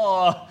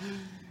 oh.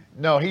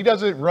 No, he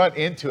doesn't run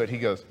into it. He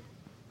goes,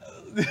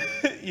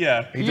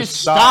 Yeah. he just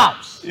just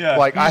stops. Yeah.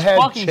 Like, He I just had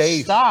fucking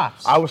Chase.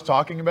 stops. I was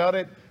talking about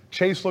it.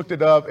 Chase looked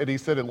it up, and he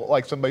said it looked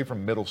like somebody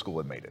from middle school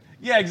had made it.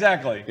 Yeah,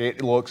 exactly.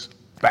 It looks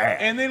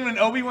bad. And then when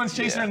Obi-Wan's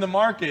chasing her in the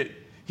market,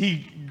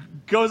 he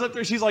goes up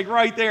there, she's like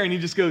right there, and he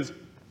just goes,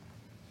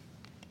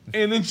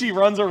 and then she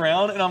runs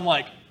around, and I'm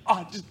like,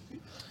 oh, just.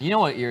 You know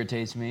what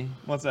irritates me?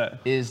 What's that?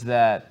 Is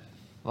that,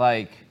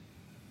 like,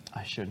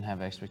 I shouldn't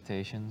have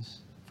expectations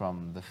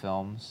from the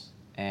films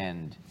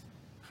and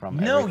from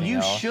No, everything you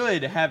else.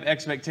 should have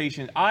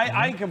expectations.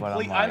 I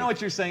completely, I know like-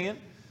 what you're saying,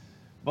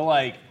 but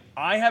like,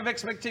 I have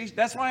expectations.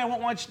 That's why I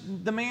won't watch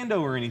the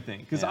Mando or anything,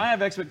 because I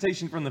have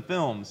expectation from the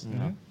films.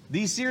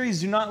 These series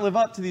do not live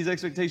up to these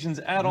expectations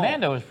at all.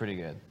 Mando was pretty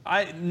good.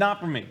 Not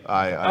for me.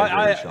 I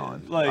agree,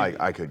 Sean. Like,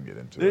 I couldn't get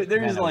into it.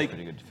 there's Mando like, was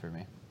pretty good for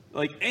me.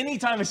 like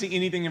anytime I see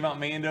anything about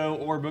Mando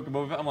or Book of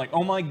Boba Fett, I'm like,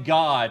 oh my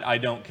god, I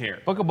don't care.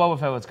 Book of Boba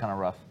Fett was kind of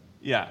rough.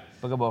 Yeah.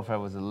 Book of Boba Fett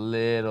was a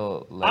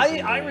little.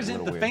 Like, I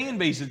resent the fan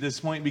base at this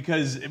point,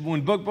 because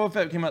when Book of Boba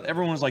Fett came out,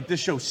 everyone was like, this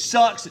show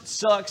sucks, it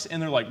sucks,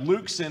 and they're like,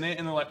 Luke's in it,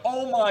 and they're like,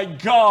 oh my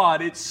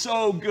god, it's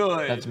so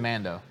good. That's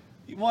Mando.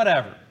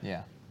 Whatever.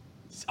 Yeah.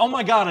 Oh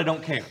my God, I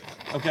don't care.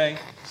 Okay.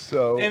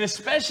 So And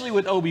especially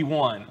with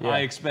Obi-Wan, Yeah. I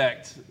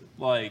expect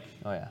like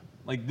Oh yeah.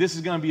 like this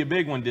is gonna be a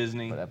big one,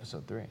 Disney. But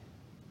episode 3.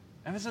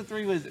 Episode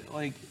 3 was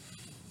like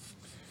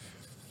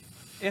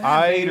it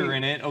had Vader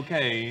in it.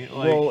 Okay.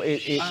 Like, well, I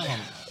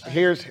don't-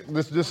 here's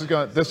this is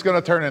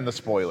gonna turn into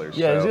spoilers.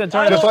 Yeah, it's so gonna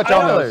turn just into let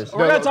y'all know. spoilers.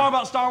 We're gonna talk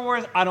about Star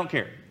Wars. I don't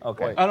care.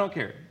 Okay. I don't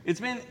care. It's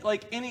been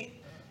like any.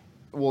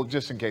 Well,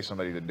 just in case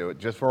somebody didn't do it,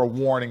 just for a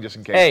warning, just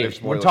in case. Hey, there's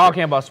spoilers we're talking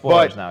here. about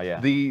spoilers But now, yeah.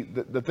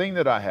 The thing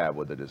that I have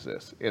with it is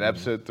this: in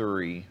episode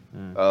 3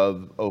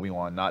 of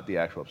Obi-Wan, not the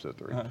actual episode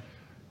 3,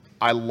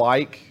 I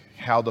like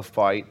how the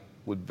fight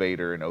with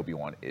Vader and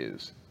Obi-Wan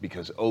is,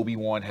 because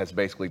Obi-Wan has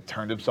basically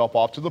turned himself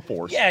off to the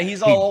Force. Yeah, he's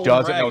he all old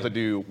doesn't know dragon. what to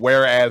do.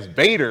 Whereas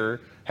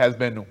Vader has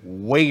been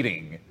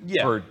waiting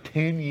Yeah. for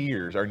 10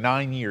 years or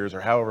 9 years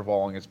or however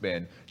long it's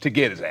been to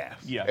get his ass.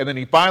 Yeah. And then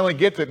he finally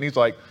gets it, and he's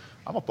like,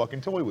 "I'm a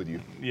fucking toy with you.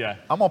 Yeah.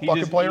 I'm gonna He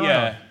fucking just- play around."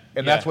 yeah,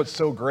 And yeah. that's what's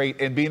so great.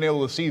 And being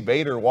able to see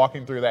Vader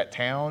walking through that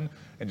town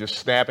and just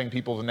snapping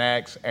people's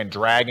necks and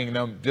dragging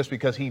them just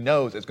because he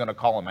knows it's going to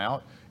call him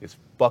out is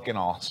fucking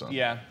awesome.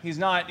 Yeah, he's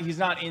not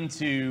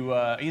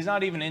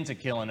even into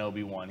killing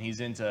Obi-Wan. He's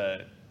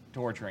into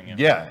torturing him.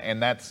 Yeah,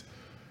 and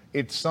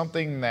it's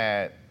something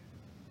that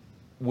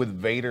with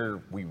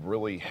Vader we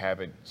really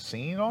haven't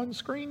seen on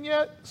screen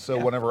yet. So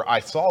Yeah. whenever I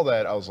saw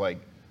that, I was like,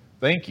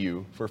 thank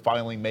you for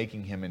finally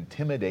making him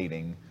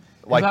intimidating.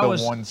 Like that the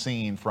was- one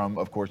scene from,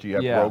 of course, you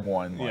have Yeah. Rogue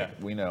One, like Yeah.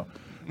 we know.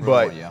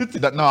 But One,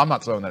 yeah. no, I'm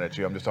not throwing that at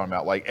you. I'm just talking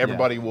about like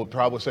everybody will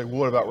probably say,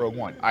 well, what about Rogue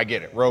One? I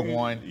get it. Rogue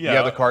One, you Yeah.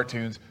 have the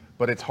cartoons,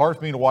 but it's hard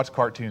for me to watch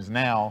cartoons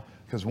now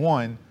because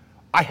one,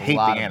 I hate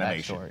lot the of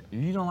animation. backstory.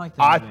 You don't like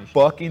the I animation?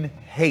 fucking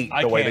hate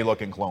I the way they can't.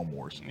 look in Clone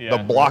Wars. Yeah.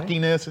 The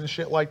blockiness and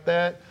shit like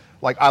that.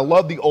 Like, I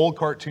love the old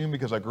cartoon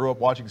because I grew up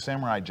watching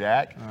Samurai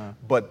Jack,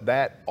 but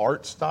that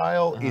art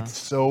style, it's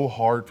so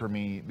hard for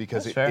me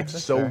because That's fair, it's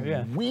that's so fair,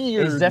 yeah.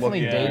 weird. It's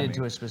definitely looking dated me.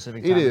 to a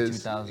specific time It in is.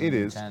 It 2010,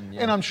 is.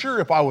 yeah. And I'm sure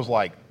if I was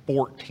like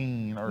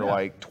 14 or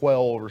like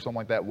 12 or something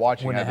like that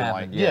watching, When I'd it been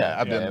happened, like, yeah.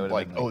 I've Yeah, it been would've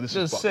like, been oh, like, this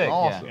this is is fucking sick,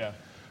 awesome. yeah.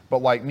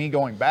 But like me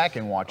going back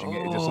and watching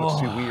it, it just looks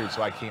too weird,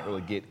 so I can't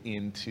really get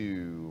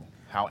into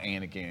how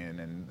Anakin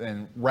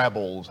and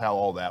Rebels, how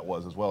all that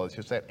was as well. It's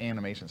just that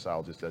animation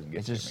style just doesn't get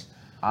It's to just, me.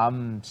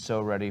 I'm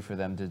so ready for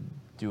them to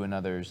do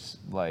another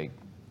like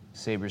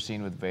saber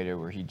scene with Vader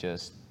where he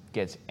just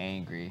gets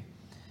angry.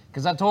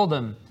 Because I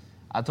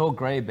told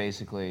Gray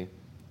basically,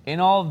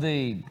 in all of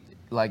the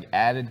like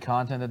added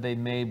content that they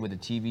made with the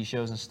TV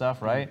shows and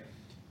stuff, right?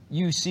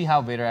 You see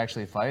how Vader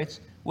actually fights,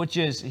 which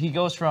is he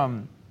goes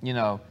from, you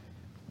know,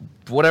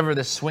 whatever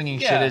the swinging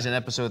shit Yeah. is in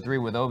episode 3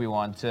 with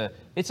Obi-Wan to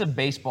it's a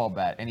baseball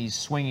bat and he's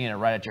swinging it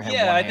right at your head.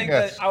 Yeah, one I hand. think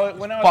Yes. that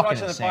when I was Fucking watching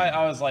the insane. fight,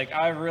 I was like,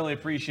 I really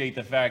appreciate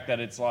the fact that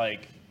it's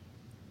like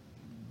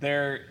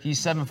they're He's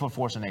 7 foot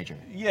force of nature.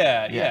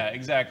 yeah,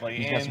 exactly.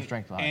 He's got some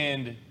strength behind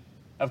And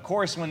of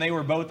course, when they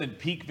were both at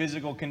peak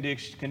physical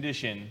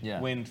condition, Yeah.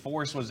 when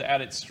Force was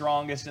at its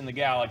strongest in the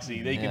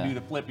galaxy, they Yeah. could do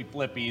the flippy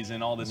flippies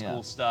and all this Yeah.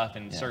 cool stuff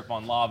and Yeah. surf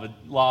on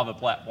lava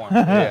platforms.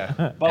 Yeah.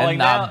 But And like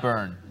not now,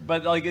 burn.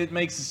 But like it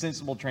makes a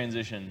sensible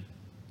transition.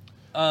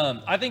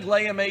 I think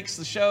Leia makes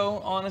the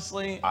show.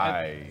 Honestly,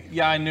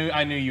 yeah, I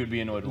knew you would be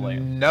annoyed with Leia.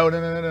 No.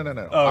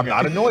 Oh, I'm okay.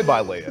 not annoyed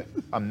by Leia.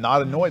 I'm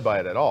not annoyed by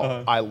it at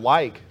all. I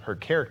like her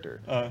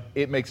character.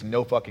 It makes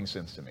no fucking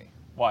sense to me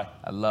Why?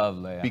 I love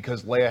Leia.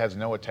 because Leia has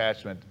no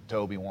attachment to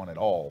Obi-Wan at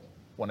all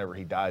whenever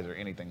he dies or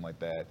anything like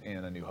that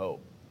in A New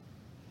Hope.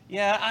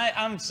 Yeah,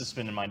 I'm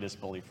suspending my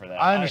disbelief for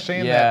that. I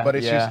understand Yeah, that, but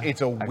it's yeah. just,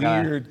 it's a I kinda-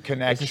 weird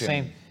connection. It's the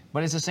same,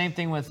 but it's the same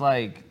thing with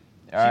like.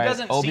 She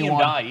doesn't see him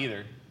die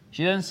either.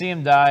 She doesn't see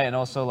him die, and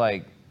also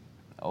like,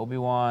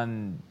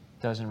 Obi-Wan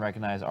doesn't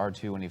recognize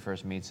R2 when he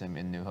first meets him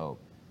in New Hope,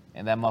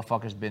 and that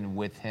motherfucker's been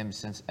with him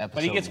since episode.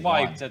 But he gets 1.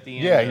 wiped at the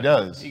end. Yeah, he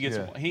does. He gets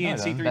Yeah. he No, and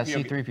he doesn't. That's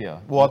C-3PO. C-3PO.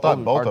 Well, I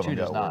thought both of R2 them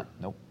does got not.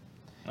 worked. Nope.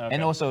 Okay.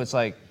 And also, it's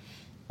like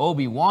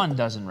Obi-Wan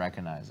doesn't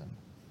recognize him.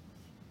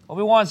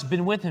 Obi-Wan's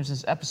been with him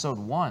since episode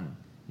 1.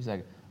 He's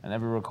like, I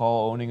never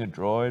recall owning a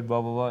droid.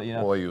 Blah blah blah. You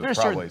know. Well, he was There's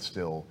probably certain-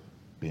 still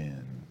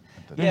been.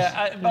 at the-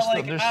 Yeah, but there's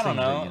like there's I don't things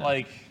that, know, you know.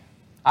 like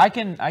I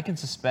can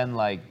suspend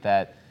like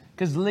that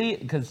because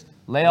Leia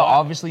Why?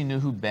 obviously knew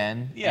who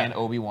Ben Yeah. and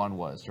Obi-Wan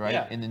was, right?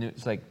 Yeah. In the new,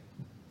 it's like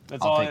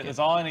that's I'll all. take it. That's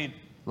all I need.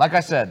 like I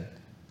said,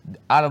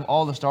 out of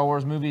all the Star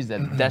Wars movies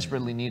that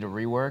desperately need a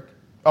rework,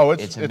 Oh,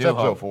 it's It's a New episode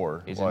Hope.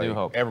 4. It's a New Like,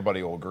 Hope.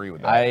 Everybody will agree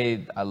with that.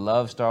 I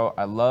love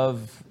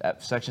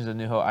sections of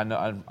New Hope.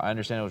 I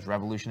understand it was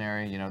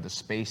revolutionary. You know, the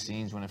space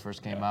scenes when it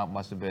first came out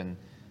must have been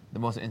the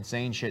most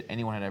insane shit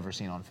anyone had ever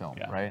seen on film,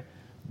 Yeah. right?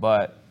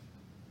 But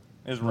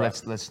It's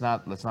rough. let's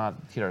not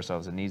kid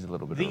ourselves. It needs a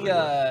little bit of a The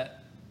rework.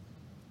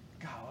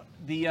 God,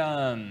 the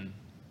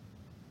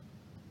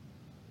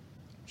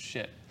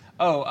shit.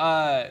 Oh,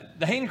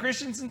 the Hayden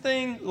Christensen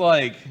thing,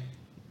 like,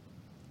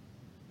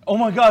 oh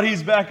my God,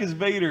 he's back as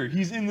Vader.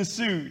 He's in the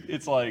suit.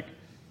 It's like,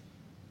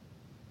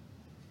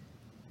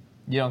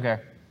 You don't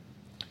care.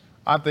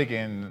 I'm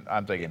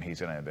thinking he's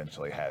gonna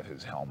eventually have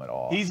his helmet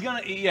off. he's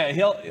gonna, yeah,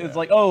 it's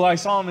like, oh, I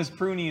saw him as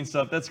Pruny and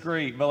stuff. That's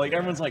great. But like,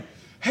 everyone's like,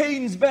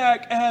 Hayden's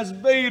back as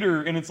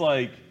Vader, and it's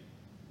like,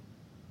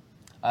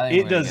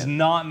 it does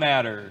not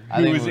matter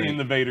who is in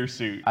the Vader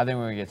suit. I think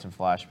we're gonna get some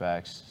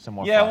flashbacks, some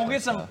more. Yeah,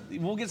 flashback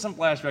we'll get some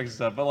flashbacks and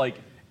stuff, but like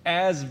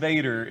as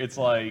Vader, it's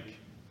like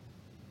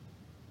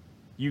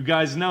you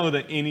guys know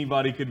that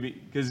anybody could be,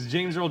 because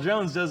James Earl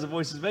Jones does the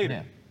voice as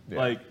Vader. Yeah.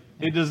 Like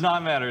it does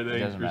not matter that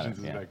Hayden doesn't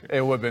Christensen's matter, back there.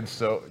 It would have been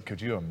so.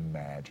 Could you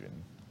imagine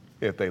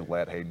if they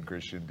let Hayden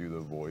Christensen do the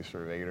voice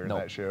for Vader in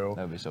that show?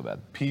 That would be so bad.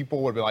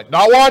 People would have been like,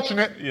 not watching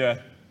it. Yeah.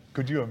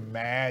 Could you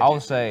imagine? I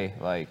would say,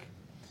 like,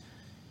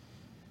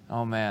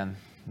 oh man,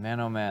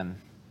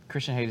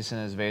 Christian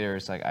Haydenson as Vader.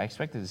 It's like I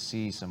expected to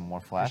see some more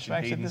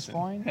flashbacks at this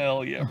point.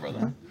 Hell yeah,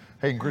 brother.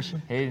 Hayden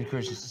Christensen? Hayden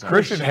Christensen.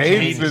 Christian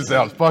Haydenson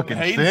sounds fucking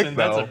sick, That's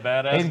though. a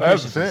badass. Hayden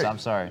That's Christensen. sick. I'm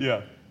sorry.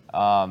 Yeah.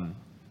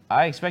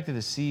 I expected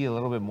to see a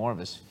little bit more of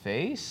his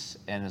face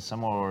and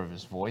some more of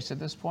his voice at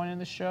this point in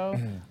the show.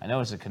 I know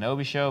it's a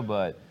Kenobi show,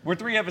 but We're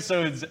 3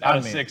 episodes out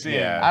of 6 in.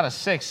 yeah. out of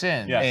 6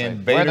 in, Yeah.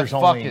 And where the Vader's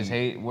fuck only, is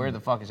Hayden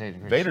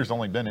Christensen? Vader's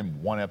only been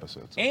in one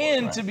episode. So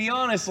And far. to be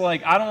honest,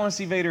 like I don't want to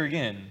see Vader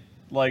again.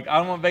 Like I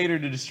don't want Vader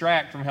to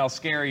distract from how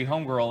scary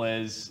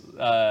Homegirl is,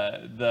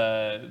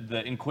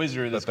 the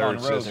Inquisitor that's third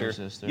gone rogue.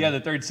 sister. Yeah, the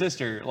third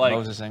sister. Like,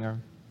 Moses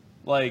Ingram.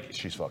 like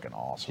she's fucking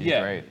awesome.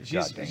 yeah, great. she's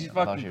Goddamn. she's I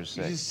thought fucking she was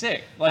sick. she's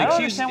sick. I Like don't she's,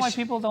 understand why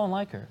people don't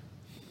like her.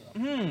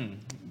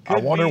 I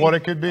wonder what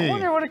it could be. I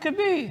wonder what it could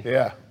be.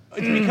 Yeah.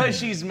 It's because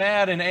she's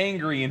mad and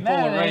angry and full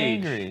Mad of and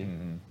rage. angry,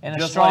 and a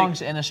Just strong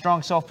like- and a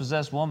strong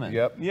self-possessed woman.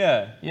 Yep.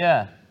 Yeah.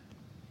 Yeah.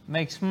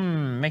 Makes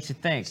you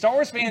think. Star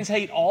Wars fans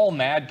hate all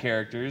mad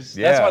characters.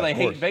 Yeah, That's why they of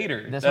hate course.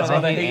 Vader. That's why why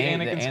they hate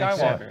Anakin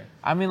Skywalker.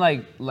 I mean,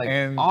 like,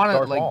 And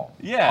Darth like, Maul.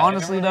 Yeah,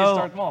 honestly everyone hates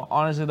though,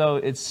 Darth Maul.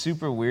 it's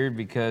super weird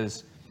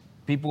because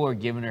people are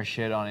giving her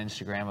shit on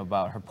Instagram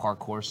about her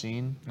parkour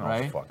scene, Oh,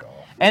 right? fuck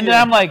off. And then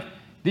I'm like,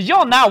 did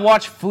y'all not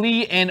watch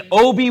Flea and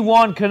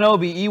Obi-Wan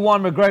Kenobi,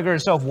 Ewan McGregor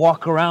himself,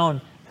 walk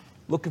around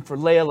looking for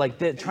Leia like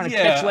this, trying to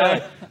catch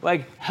Leia?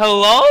 Like,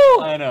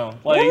 hello? I know.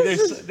 Like,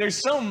 there's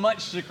so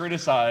much to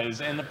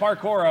criticize, and the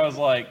parkour, I was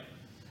like,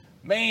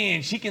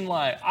 man, she can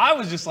like. I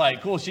was just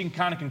like, cool. She can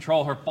kind of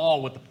control her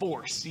fall with the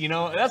Force. You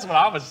know, that's what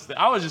I was.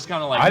 I was just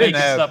kind of like making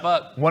stuff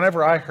up.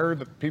 Whenever I heard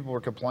that people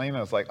were complaining, I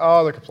was like,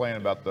 oh, they're complaining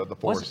about the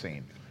Force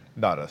scene.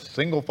 Not a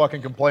single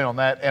fucking complaint on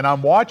that. And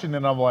I'm watching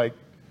and I'm like,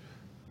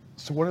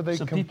 so what are they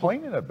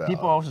complaining about?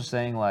 People are also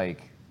saying,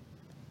 like,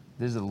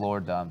 this is a lore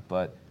dump,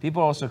 but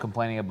people are also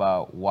complaining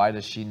about why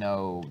does she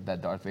know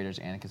that Darth Vader's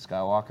Anakin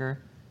Skywalker?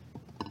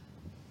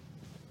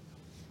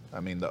 I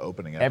mean, the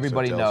opening episode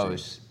Everybody tells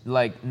knows.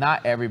 Like,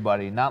 not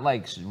everybody, not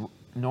like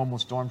normal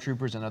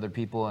stormtroopers and other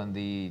people in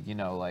the,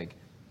 like,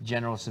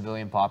 general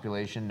civilian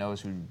population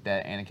knows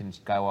that Anakin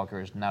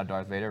Skywalker is now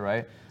Darth Vader,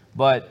 right?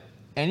 But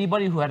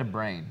anybody who had a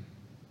brain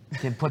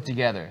can put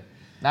together.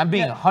 Now, I'm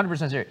being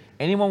 100% serious.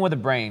 Anyone with a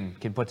brain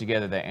can put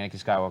together that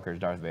Anakin Skywalker is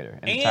Darth Vader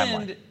in the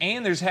timeline.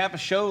 And there's half a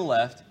show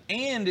left,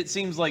 and it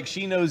seems like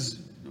she knows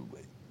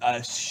a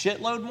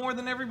shitload more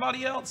than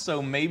everybody else.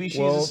 So maybe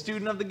she's a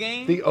student of the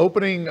game. The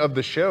opening of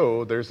the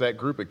show, there's that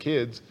group of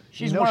kids.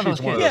 She's you know one of those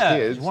she's one of kids. those Yeah.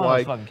 kids. She's one of those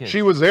Like, fucking kids.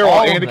 she was there All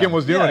while of Anakin them.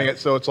 was doing Yeah. it,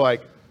 so it's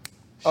like,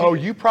 oh,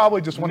 you probably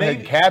just went ahead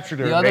and captured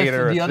her The and made her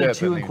other, a the other Sith,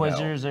 two and you know.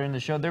 Inquisitors that are in the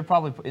show, they're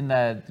probably in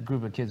that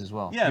group of kids as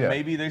well. yeah, Yeah.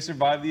 maybe they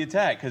survived the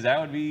attack, because that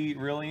would be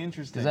really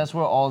interesting. Because that's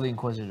where all the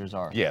Inquisitors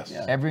are. Yes.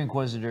 Yeah. Every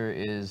Inquisitor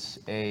is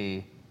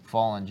a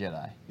fallen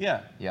Jedi.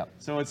 Yeah. Yep.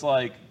 So it's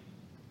like,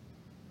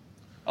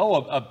 a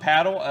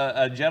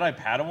Jedi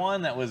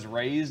Padawan that was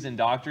raised and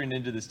doctrined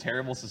into this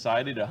terrible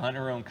society to hunt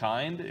her own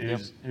kind,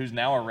 who's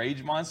now a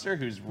rage monster,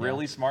 who's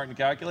really smart and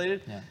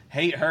calculated. Yeah.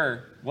 Hate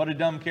her. What a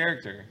dumb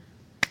character.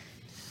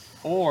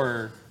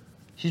 Or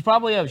She's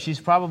probably,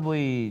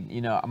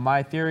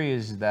 my theory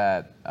is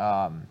that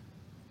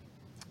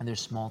and there's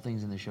small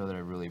things in the show that I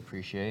really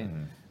appreciate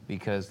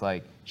because,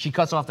 like, she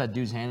cuts off that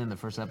dude's hand in the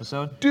first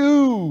episode.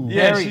 Dude!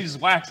 yeah, Very- she just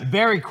whacks it.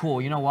 Very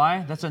cool. You know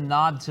why? That's a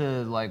nod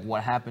to, like,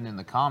 what happened in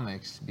the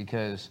comics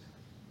because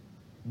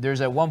there's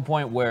at one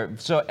point where,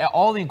 so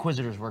all the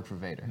Inquisitors work for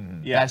Vader.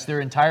 Yeah. That's their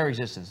entire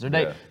existence.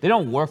 They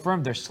don't work for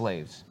him, they're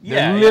slaves. Yeah,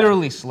 They're yeah.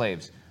 literally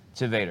slaves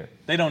to Vader.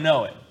 They don't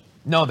know it.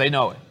 No, they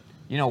know it.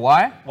 You know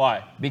why?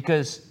 Why?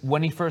 Because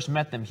when he first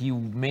met them, he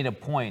made a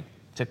point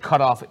to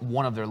cut off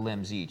one of their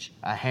limbs each.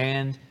 A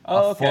hand,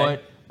 a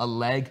foot, a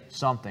leg,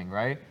 something,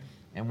 right?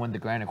 And when the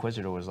Grand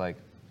Inquisitor was like,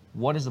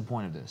 what is the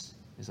point of this?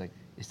 It's like,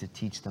 it's to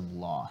teach them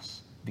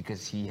loss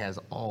because he has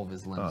all of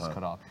his limbs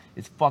cut off.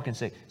 It's fucking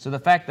sick. So the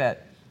fact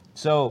that,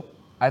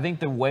 I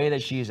think the way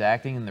that she's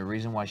acting and the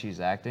reason why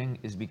she's acting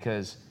is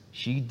because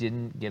she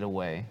didn't get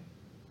away.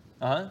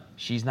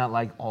 She's not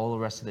like all the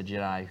rest of the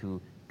Jedi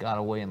who got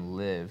away and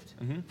lived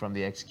from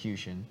the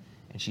execution,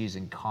 and she's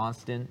in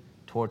constant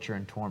torture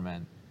and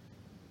torment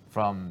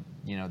from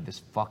this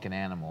fucking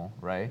animal,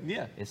 right?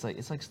 Yeah. It's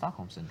like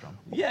Stockholm syndrome.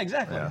 Yeah,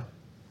 exactly. Yeah.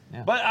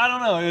 Yeah. But I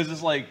don't know. It was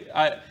just like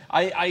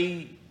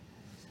I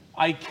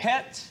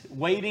kept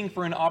waiting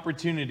for an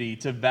opportunity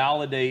to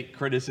validate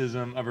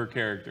criticism of her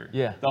character.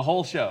 Yeah. The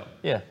whole show.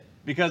 Yeah.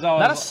 Because I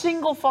was Not a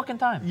single fucking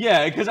time.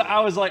 yeah, because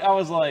I was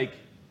like,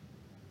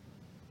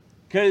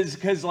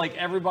 Because like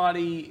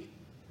everybody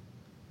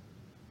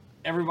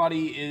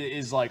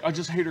is like, I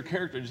just hate her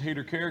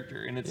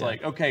character, and it's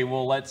like, okay,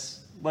 well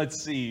let's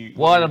see.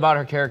 What about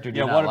her character?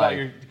 What about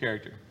your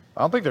character?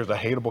 I don't think there's a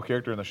hateable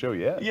character in the show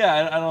yet.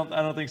 Yeah,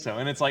 I don't think so.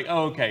 And it's like,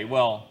 oh, okay,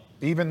 well.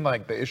 Even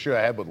like the issue I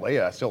had with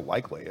Leia, I still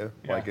like Leia.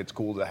 Yeah. Like it's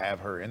cool to have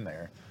her in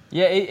there.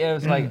 Yeah, it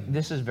was like,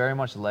 this is very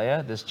much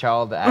Leia. This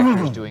child, the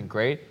actor is doing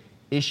great.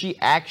 Is she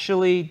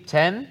actually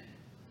 10?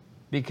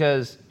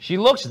 Because she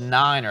looks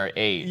 9 or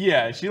 8.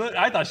 Yeah,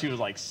 I thought she was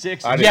like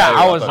 6. I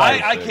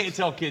I can't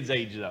tell kids'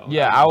 age though.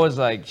 Yeah, I was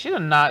like, she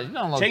don't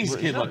look. Chase's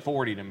kid look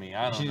 40 to me.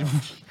 I don't know.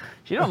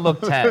 She don't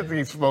look 10.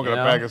 He's smoking a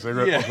pack of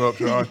cigarettes. Yeah.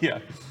 What's up, Sean? Yeah.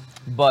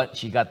 But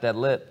she got that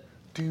lip.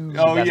 Dude.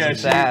 Oh got yeah, some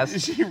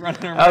sass. she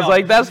running her I was mouth.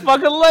 like, that's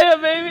fucking Leia,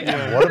 baby.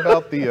 Yeah. What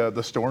about the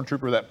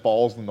stormtrooper that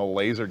falls in the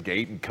laser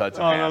gate and cuts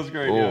in Oh, half? that was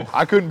great. Ooh. Yeah.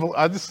 I couldn't.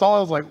 I just saw it.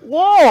 I was like,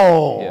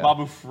 whoa. Yeah.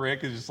 Babu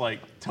Frick is just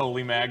like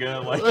totally MAGA,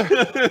 like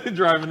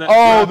driving that.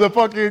 Oh, truck. the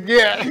fucking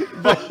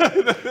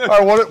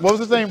or what was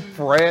his name?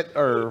 Fred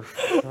or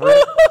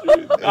Fred?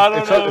 I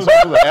don't know. It's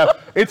up to the F.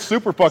 It's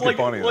super fucking Like,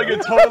 funny. like though.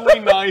 a totally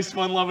nice,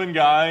 fun-loving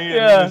guy, and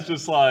Yeah. it's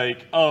just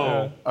like,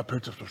 oh, I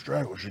picked up some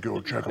stragglers. You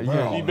go check them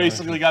out. he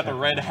basically got the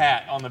red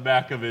hat on the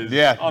back of his,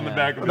 Yeah. on the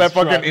back of that his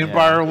fucking truck.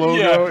 Empire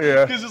logo.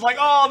 Yeah. Because it's like,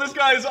 oh, this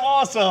guy is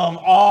awesome.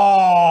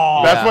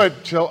 Oh,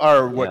 That's Yeah.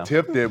 what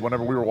Tiff did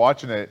whenever we were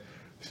watching it.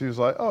 She was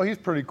like, "Oh, he's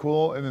pretty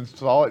cool," and then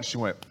saw it. She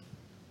went,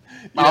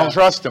 "I Yeah. don't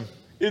trust him."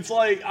 It's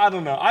like, I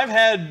don't know. I've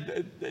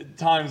had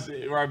times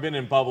where I've been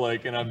in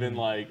public and I've been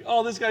like,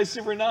 oh, this guy's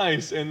super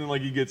nice, and then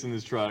like he gets in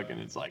his truck and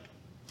it's like,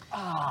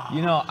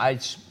 You know,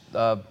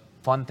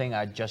 fun thing,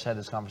 I just had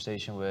this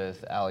conversation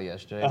with Allie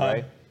yesterday, Uh-huh.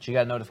 right? She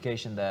got a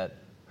notification that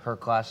her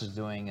class is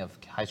doing a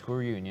high school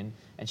reunion,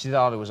 and she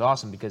thought it was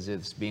awesome because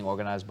it's being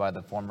organized by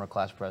the former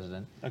class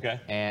president. okay.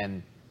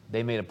 And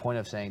they made a point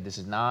of saying this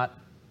is not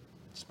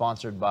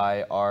sponsored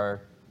by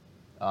our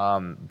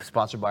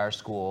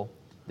school.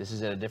 This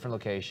is at a different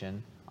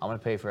location. I'm gonna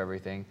pay for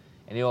everything.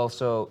 And he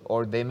also,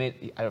 or they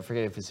made, I don't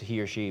forget if it's he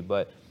or she,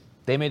 but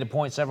they made a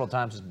point several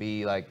times to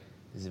be like,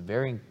 this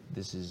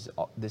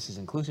is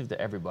inclusive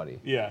to everybody.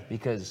 Yeah.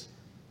 Because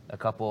a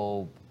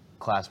couple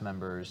class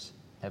members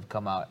have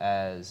come out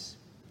as,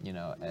 They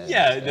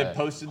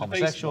posted to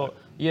homosexual. Facebook.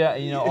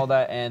 Yeah, all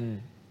that,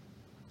 and.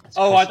 it's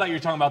Oh, I Christian- thought you were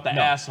talking about the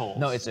no, assholes.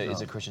 No, it's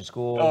a Christian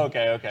school. Oh,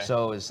 okay.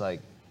 So it's like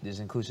it's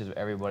inclusive of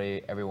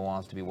everybody. Everyone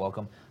wants to be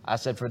welcome. I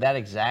said for that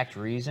exact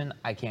reason,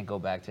 I can't go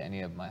back to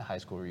any of my high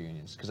school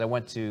reunions because I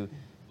went to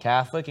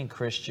Catholic and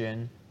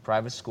Christian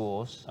private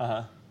schools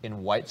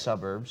in white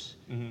suburbs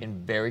in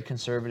very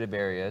conservative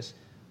areas.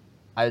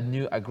 I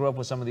grew up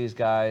with some of these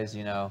guys.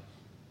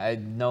 I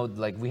know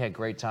like we had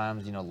great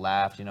times.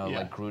 Laughed.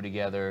 Like grew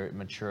together,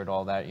 matured,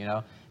 all that.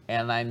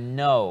 And I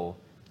know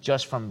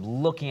just from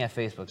looking at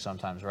Facebook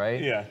sometimes,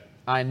 right? Yeah.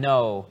 I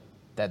know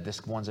that there's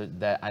going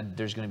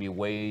to be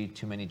way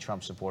too many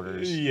Trump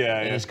supporters. Yeah,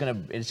 and yeah.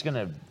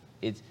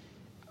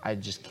 I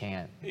just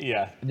can't.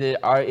 Yeah.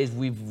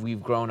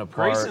 We've grown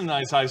apart. Grace and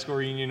I's high school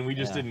reunion, and we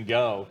just didn't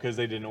go because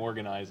they didn't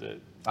organize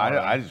it.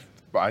 I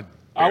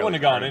wouldn't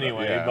have gone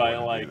anyway, Yeah, I but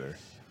wouldn't like, either.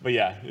 but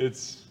yeah,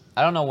 it's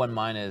I don't know when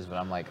mine is, but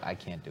I'm like, I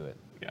can't do it.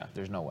 yeah.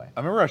 There's no way. I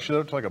remember I showed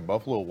up to like a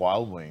Buffalo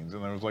Wild Wings,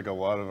 and there was like a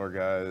lot of our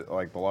guys,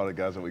 like a lot of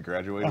guys that we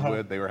graduated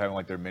with. They were having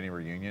like their mini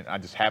reunion. I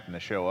just happened to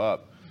show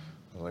up.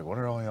 I was like, "What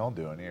are all y'all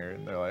doing here?"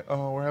 And they're like,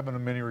 "Oh, we're having a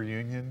mini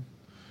reunion."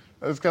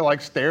 I just kind of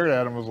like stared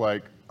at them, was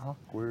like,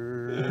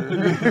 "Awkward."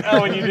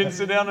 Oh, and you didn't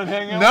sit down and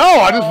hang out? No,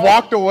 I just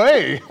walked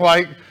away.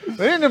 Like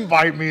they didn't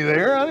invite me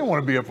there. I didn't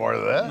want to be a part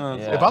of that.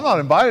 Yeah. If I'm not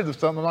invited to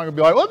something, I'm not gonna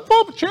be like, "Let's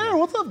pull up a chair.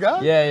 What's up,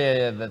 guys?"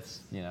 Yeah.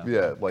 That's Yeah,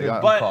 like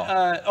Good. But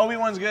call.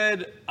 Obi-Wan's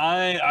good.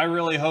 I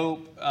really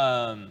hope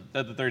that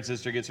the third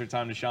sister gets her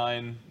time to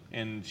shine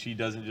and she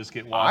doesn't just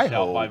get washed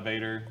out by hope-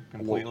 Vader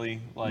completely.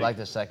 like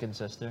the second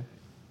sister.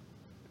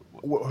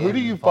 Who do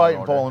you in fight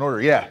in Fallen Fallen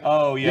Order? Yeah.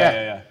 Oh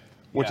yeah.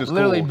 Which Yeah. is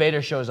Literally, cool.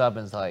 Vader shows up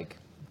and is like,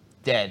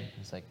 dead.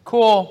 It's like,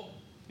 cool.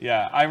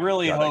 Yeah, I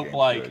really God, that hope game's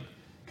like good.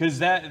 because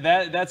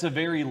that's a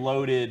very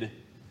loaded.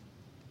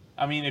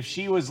 I mean, if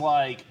she was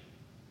like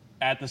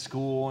at the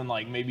school and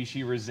like maybe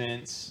she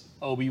resents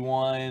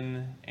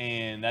Obi-Wan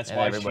and that's And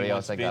why everybody she else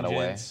wants that got away.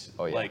 vengeance.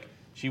 Oh, yeah. Like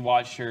she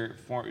watched her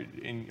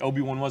and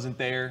Obi-Wan wasn't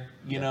there.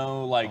 You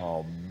know, like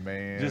Oh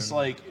man.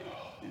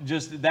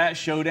 just that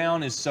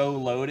showdown is so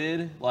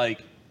loaded.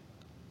 Like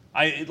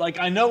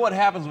I know what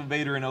happens with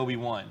Vader and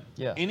Obi-Wan.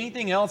 Yeah.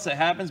 Anything else that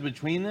happens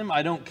between them,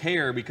 I don't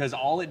care because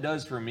all it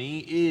does for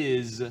me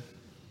is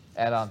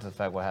Add on to the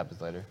fact what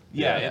happens later.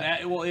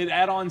 it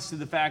add-ons to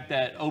the fact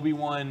that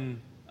Obi-Wan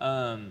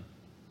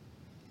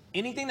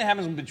anything that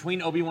happens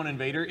between Obi-Wan and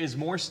Vader is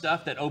more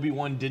stuff that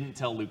Obi-Wan didn't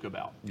tell Luke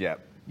about. Yeah.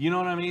 You know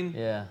what I mean?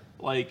 Yeah.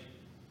 Like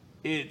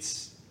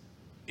it's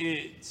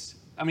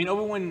I mean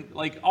Obi-Wan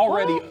like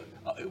already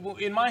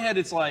in my head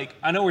it's like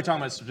I know we're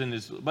talking about something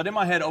this but in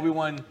my head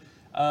Obi-Wan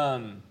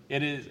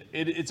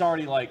it's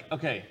already like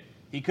okay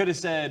he could have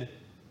said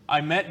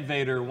I met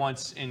Vader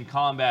once in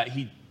combat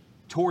he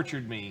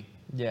tortured me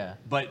Yeah.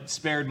 but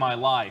spared my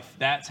life.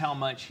 That's how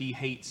much he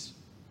hates.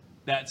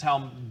 That's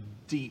how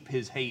deep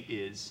his hate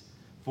is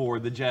for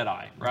the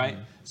Jedi, right?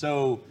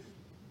 So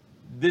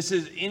this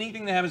is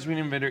anything that happens between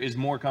him and Vader is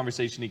more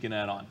conversation he can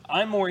add on.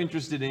 I'm more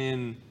interested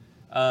in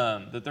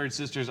the Third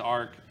Sister's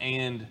arc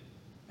and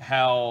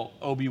how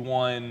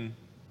Obi-Wan,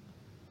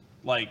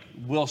 like,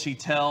 will she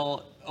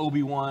tell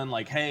Obi-Wan,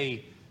 like,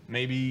 hey,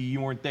 maybe you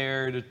weren't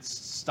there to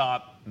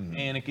stop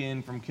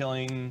Anakin from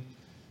killing,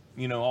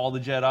 you know, all the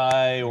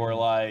Jedi, or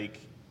like,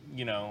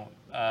 you know,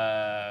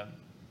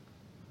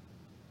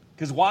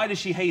 because why does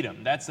she hate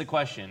him? That's the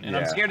question, and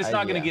I'm scared it's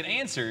not going to get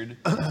answered.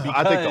 Because,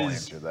 I think they'll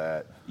answer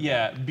that.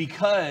 Yeah,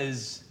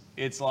 because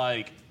it's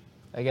like,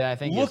 Again, I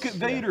think look at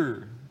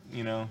Vader,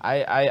 you know.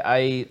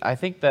 I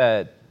think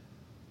that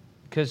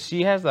because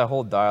she has that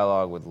whole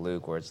dialogue with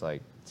Luke where it's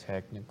like,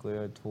 technically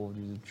I told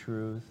you the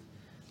truth,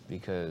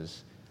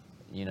 because,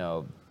 you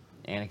know,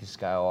 Anakin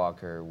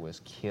Skywalker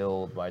was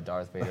killed by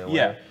Darth Vader.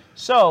 Yeah.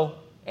 So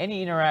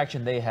any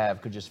interaction they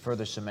have could just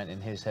further cement in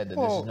his head that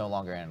this is no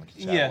longer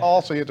Anakin Skywalker. Yeah.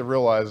 Also, you have to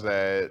realize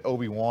that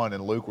Obi-Wan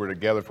and Luke were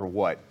together for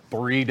what,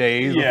 3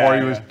 days Yeah, before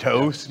he was yeah.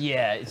 toast?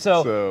 Yeah.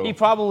 So he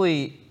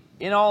probably,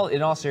 in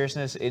all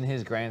seriousness, in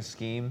his grand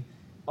scheme,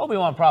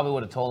 Obi-Wan probably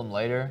would have told him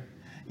later.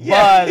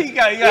 Yeah, But, he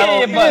got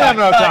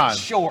enough cut time.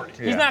 short.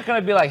 He's not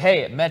gonna be like,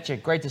 "Hey, met you,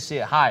 great to see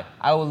you. Hi,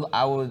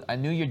 I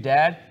knew your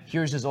dad.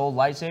 Here's his old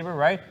lightsaber,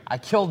 right? I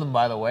killed him,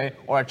 by the way,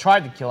 or I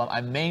tried to kill him.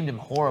 I maimed him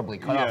horribly,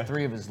 cut off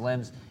 3 of his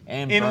limbs,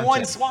 and In burnt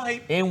one it.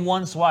 swipe. In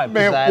one swipe,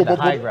 Man, because I had the whoop, whoop,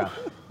 high whoop. ground.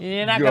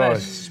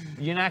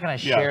 You're not gonna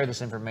share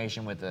this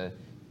information with a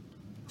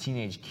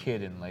teenage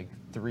kid in like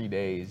 3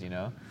 days. You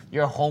know,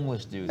 you're a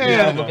homeless dude. They're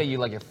Yeah. gonna look at you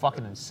like you're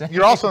fucking insane.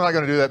 You're also not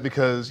going to do that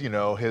because, you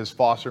know, his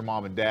foster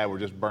mom and dad were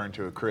just burned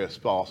to a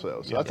crisp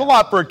also. So that's a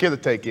lot for a kid to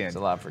take in. It's a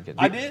lot for kids.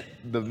 I did.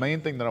 The main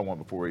thing that I want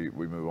before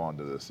we move on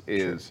to this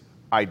is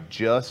I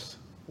just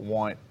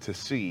want to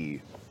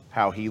see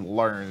how he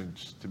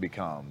learns to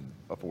become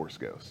a Force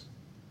ghost.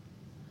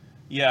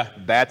 Yeah.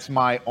 That's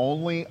my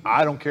only,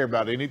 I don't care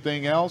about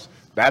anything else.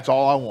 That's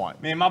all I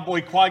want. Man, my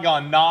boy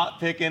Qui-Gon not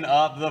picking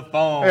up the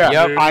phone.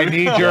 Yeah, dude. I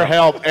need your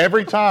help.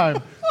 Every time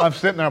I'm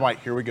sitting there, I'm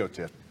like, here we go,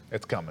 Tiff.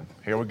 It's coming.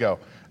 Here we go.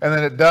 And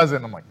then it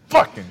doesn't. I'm like,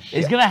 fucking shit.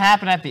 It's gonna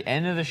happen at the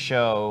end of the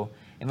show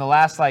in the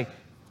last like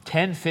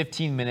 10,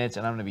 15 minutes,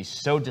 and I'm gonna be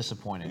so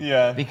disappointed.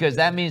 Yeah. Because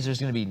that means there's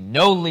gonna be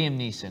no Liam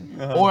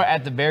Neeson, or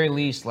at the very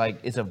least, like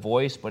it's a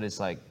voice, but it's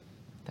like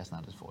that's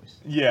not his voice.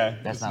 Yeah.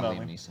 That's it's not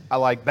nothing. Liam Neeson. I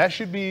like that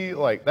should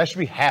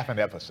be half an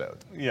episode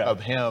of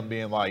him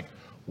being like,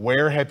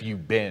 where have you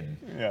been?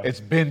 Yeah. It's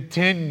been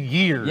 10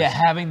 years. Yeah,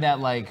 having that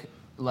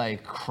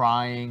like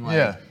crying,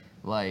 Yeah.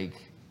 like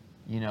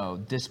you know,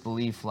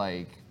 disbelief,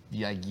 like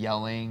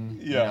yelling,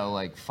 you Yeah. know,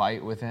 like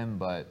fight with him,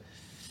 but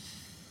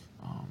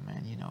oh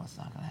man, you know it's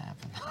not gonna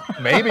happen.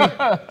 Maybe.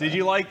 Did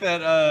you like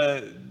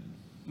that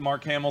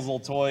Mark Hamill's little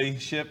toy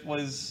ship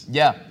was?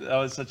 Yeah. That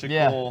was such a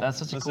Yeah, cool. that's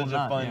such a cool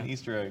nod, fun yeah.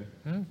 Easter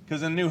egg.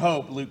 Because in New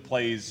Hope, Luke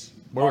plays.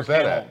 Where was Mark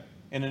that Hamill. at?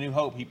 In A New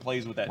Hope, he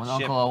plays with that When ship.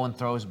 Uncle Owen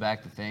throws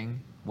back the thing,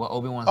 what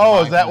Obi-Wan's Oh,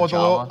 buying is that from what the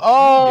Jabba. little?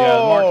 Oh,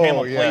 Yeah, Mark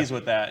Hamill yeah. plays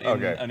with that in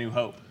Okay. A New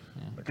Hope.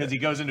 Because he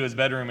goes into his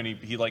bedroom and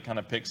he like kind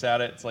of picks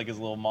at it. It's like his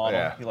little model.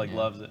 Yeah. He like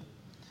loves it.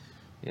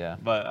 Yeah.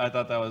 But I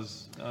thought that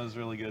was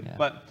really good. Yeah.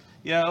 But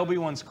yeah,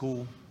 Obi-Wan's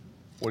cool.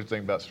 What do you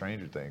think about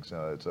Stranger Things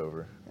now that it's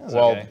over? was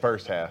Well, okay. the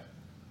first half.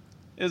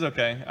 It was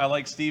okay. I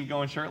like Steve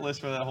going shirtless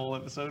for that whole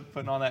episode,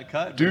 putting on that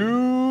cut.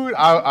 Dude,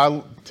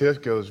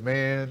 Tiff goes,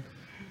 man,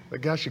 the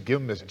guy should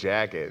give him this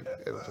jacket.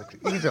 And it's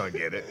like, he's gonna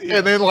get it.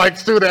 And then like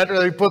soon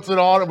after he puts it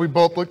on and we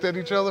both looked at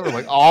each other, we're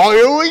like, oh,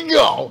 here we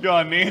go.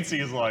 God,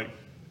 Nancy's like,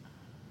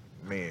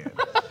 Man.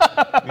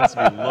 needs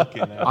to be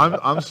looking at.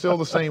 I'm still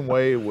the same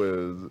way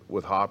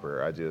with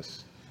Hopper. I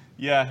just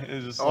Yeah, it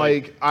was just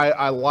like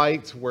I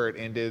liked where it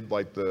ended,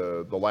 like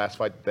the last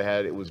fight that they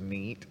had, it was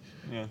neat.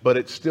 Yeah. But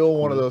it's still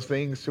one of those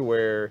things to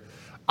where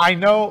I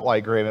know,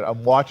 like, granted,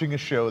 I'm watching a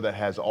show that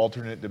has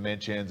alternate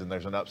dimensions and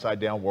there's an upside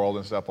down world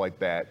and stuff like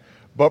that.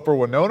 But for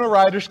Winona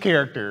Ryder's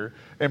character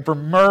and for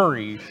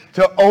Murray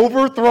to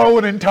overthrow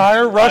an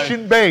entire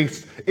Russian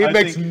base, it I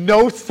makes think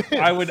no sense.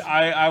 I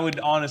would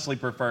honestly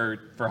prefer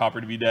for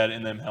Hopper to be dead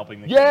and them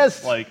helping the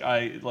Yes. kids.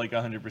 Like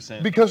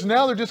 100%. Because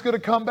now they're just going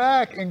to come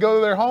back and go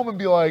to their home and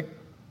be like,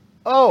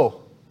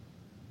 oh,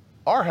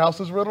 our house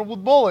is riddled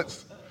with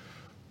bullets.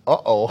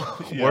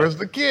 Uh-oh, Yeah. where's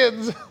the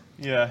kids?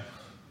 Yeah.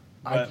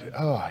 But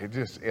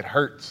It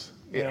hurts.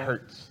 It Yeah.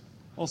 hurts.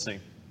 we'll see.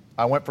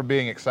 I went from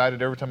being excited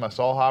every time I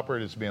saw Hopper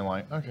to just being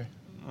like, okay.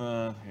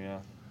 Yeah.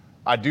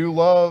 I do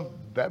love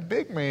that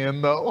big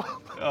man, though.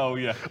 Oh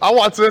yeah. I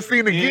watch that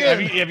scene again.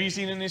 Have you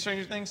seen any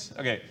Stranger Things?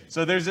 Okay,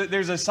 so there's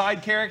a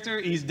side character.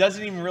 He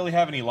doesn't even really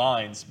have any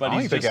lines, but I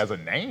don't he's think just, he has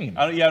a name.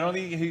 I don't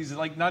think he's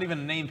like not even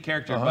a named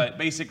character, Uh-huh. but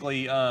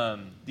basically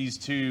these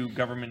two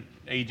government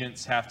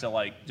agents have to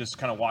like just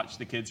kind of watch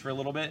the kids for a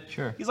little bit.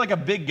 Sure. He's like a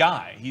big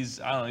guy. He's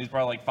I don't know. He's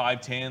probably like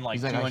 5'10", like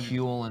He's like a 200.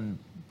 Huel in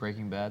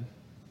Breaking Bad.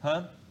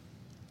 Huh?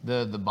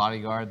 The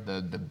bodyguard,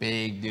 the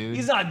big dude.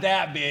 He's not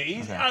that big.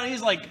 He's Okay. I don't know,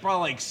 he's like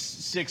probably like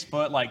 6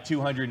 foot, like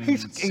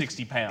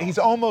 260 pounds. He's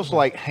almost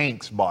like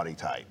Hank's body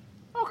type.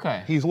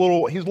 Okay. He's a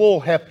little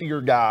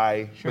heftier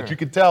guy, Sure. but you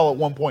could tell at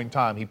one point in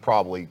time he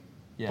probably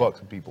fucked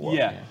some people up.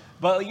 Yeah.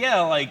 But yeah,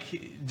 like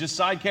just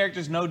side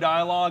characters, no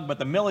dialogue, but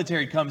the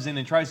military comes in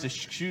and tries to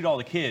shoot all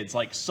the kids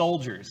like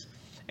soldiers.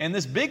 And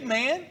this big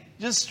man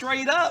just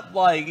straight up,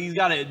 like he's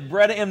got a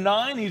Beretta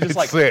M9, he's just It's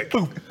like sick.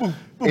 Boom, boom,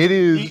 boom. It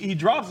is. He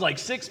drops like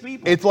 6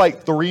 people. It's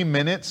like 3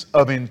 minutes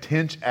of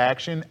intense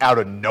action out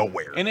of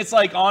nowhere. And it's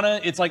like on a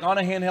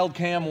handheld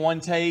cam, one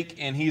take,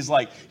 and he's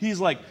like,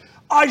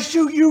 I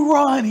shoot, you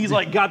run. He's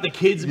like got the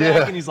kids back,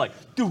 Yeah. and he's like,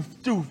 doof,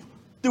 doof,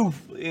 doof.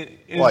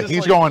 It's Like just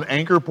he's going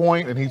anchor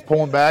point and he's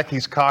pulling back,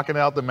 he's cocking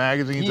out the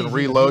magazines and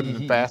reloading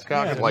and fast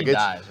cocking. He Like it's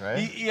dies, right?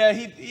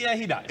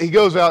 he dies. he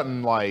goes out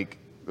in like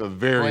a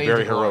very, Way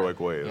very to glory. heroic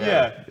way.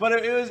 Yeah, but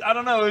it was, I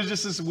don't know, it was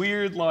just this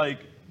weird, like,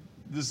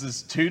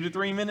 this 2 to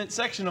 3 minute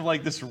section of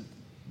like this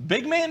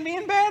big man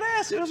being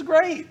badass. It was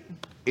great.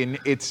 And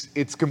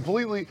it's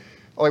completely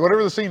like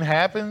whenever the scene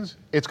happens,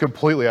 it's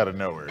completely out of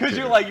nowhere. Because too.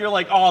 you're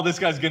like, oh, this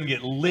guy's gonna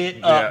get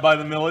lit up by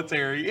the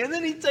military, and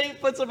then he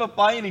puts up a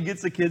fight and he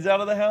gets the kids out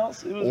of the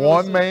house. It was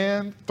one really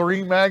man,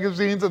 3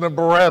 magazines, and a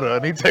Beretta,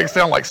 and he takes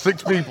down like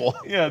 6 people.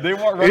 Yeah, they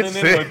weren't running It's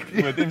in sick.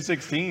 with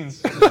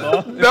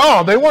M16s.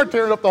 No, they weren't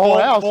tearing up the whole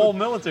house. Full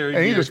military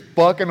and he gear. just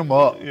fucking them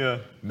up. Yeah.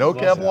 No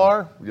It's awesome.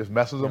 Kevlar, just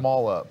messes them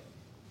all up.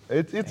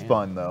 It's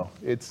fun though.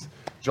 It's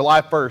July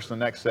 1st. The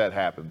next set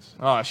happens.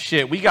 Oh,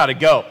 shit. We got to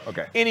go.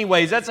 Okay.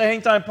 Anyways, that's a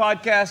Hang Time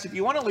podcast. If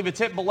you want to leave a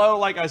tip below,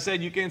 like I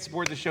said, you can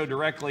support the show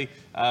directly.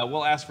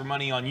 We'll ask for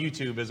money on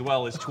YouTube as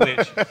well as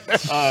Twitch.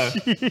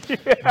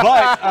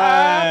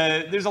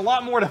 But there's a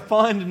lot more to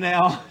fund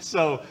now.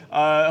 So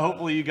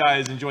hopefully you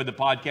guys enjoyed the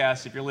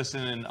podcast. If you're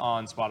listening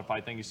on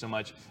Spotify, thank you so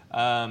much.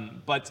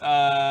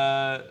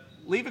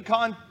 Leave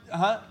a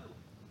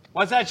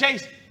What's that,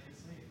 Chase?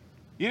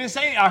 You didn't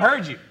say anything. I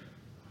heard you.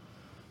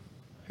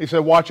 He said,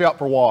 "Watch out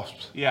for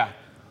wasps." Yeah.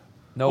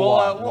 No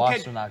Well,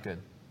 wasps are not good.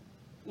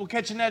 We'll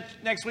catch you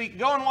next week.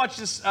 Go and watch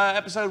this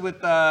episode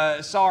with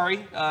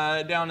Sorry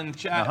down in the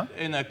chat,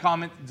 in the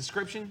comment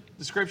description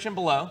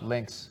below.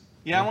 Links.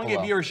 Yeah, I Link want to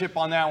get below. viewership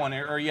on that one.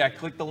 Or yeah,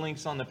 click the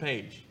links on the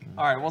page.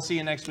 All right, we'll see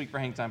you next week for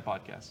Hang Time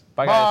Podcast.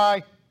 Bye,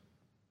 guys. Bye.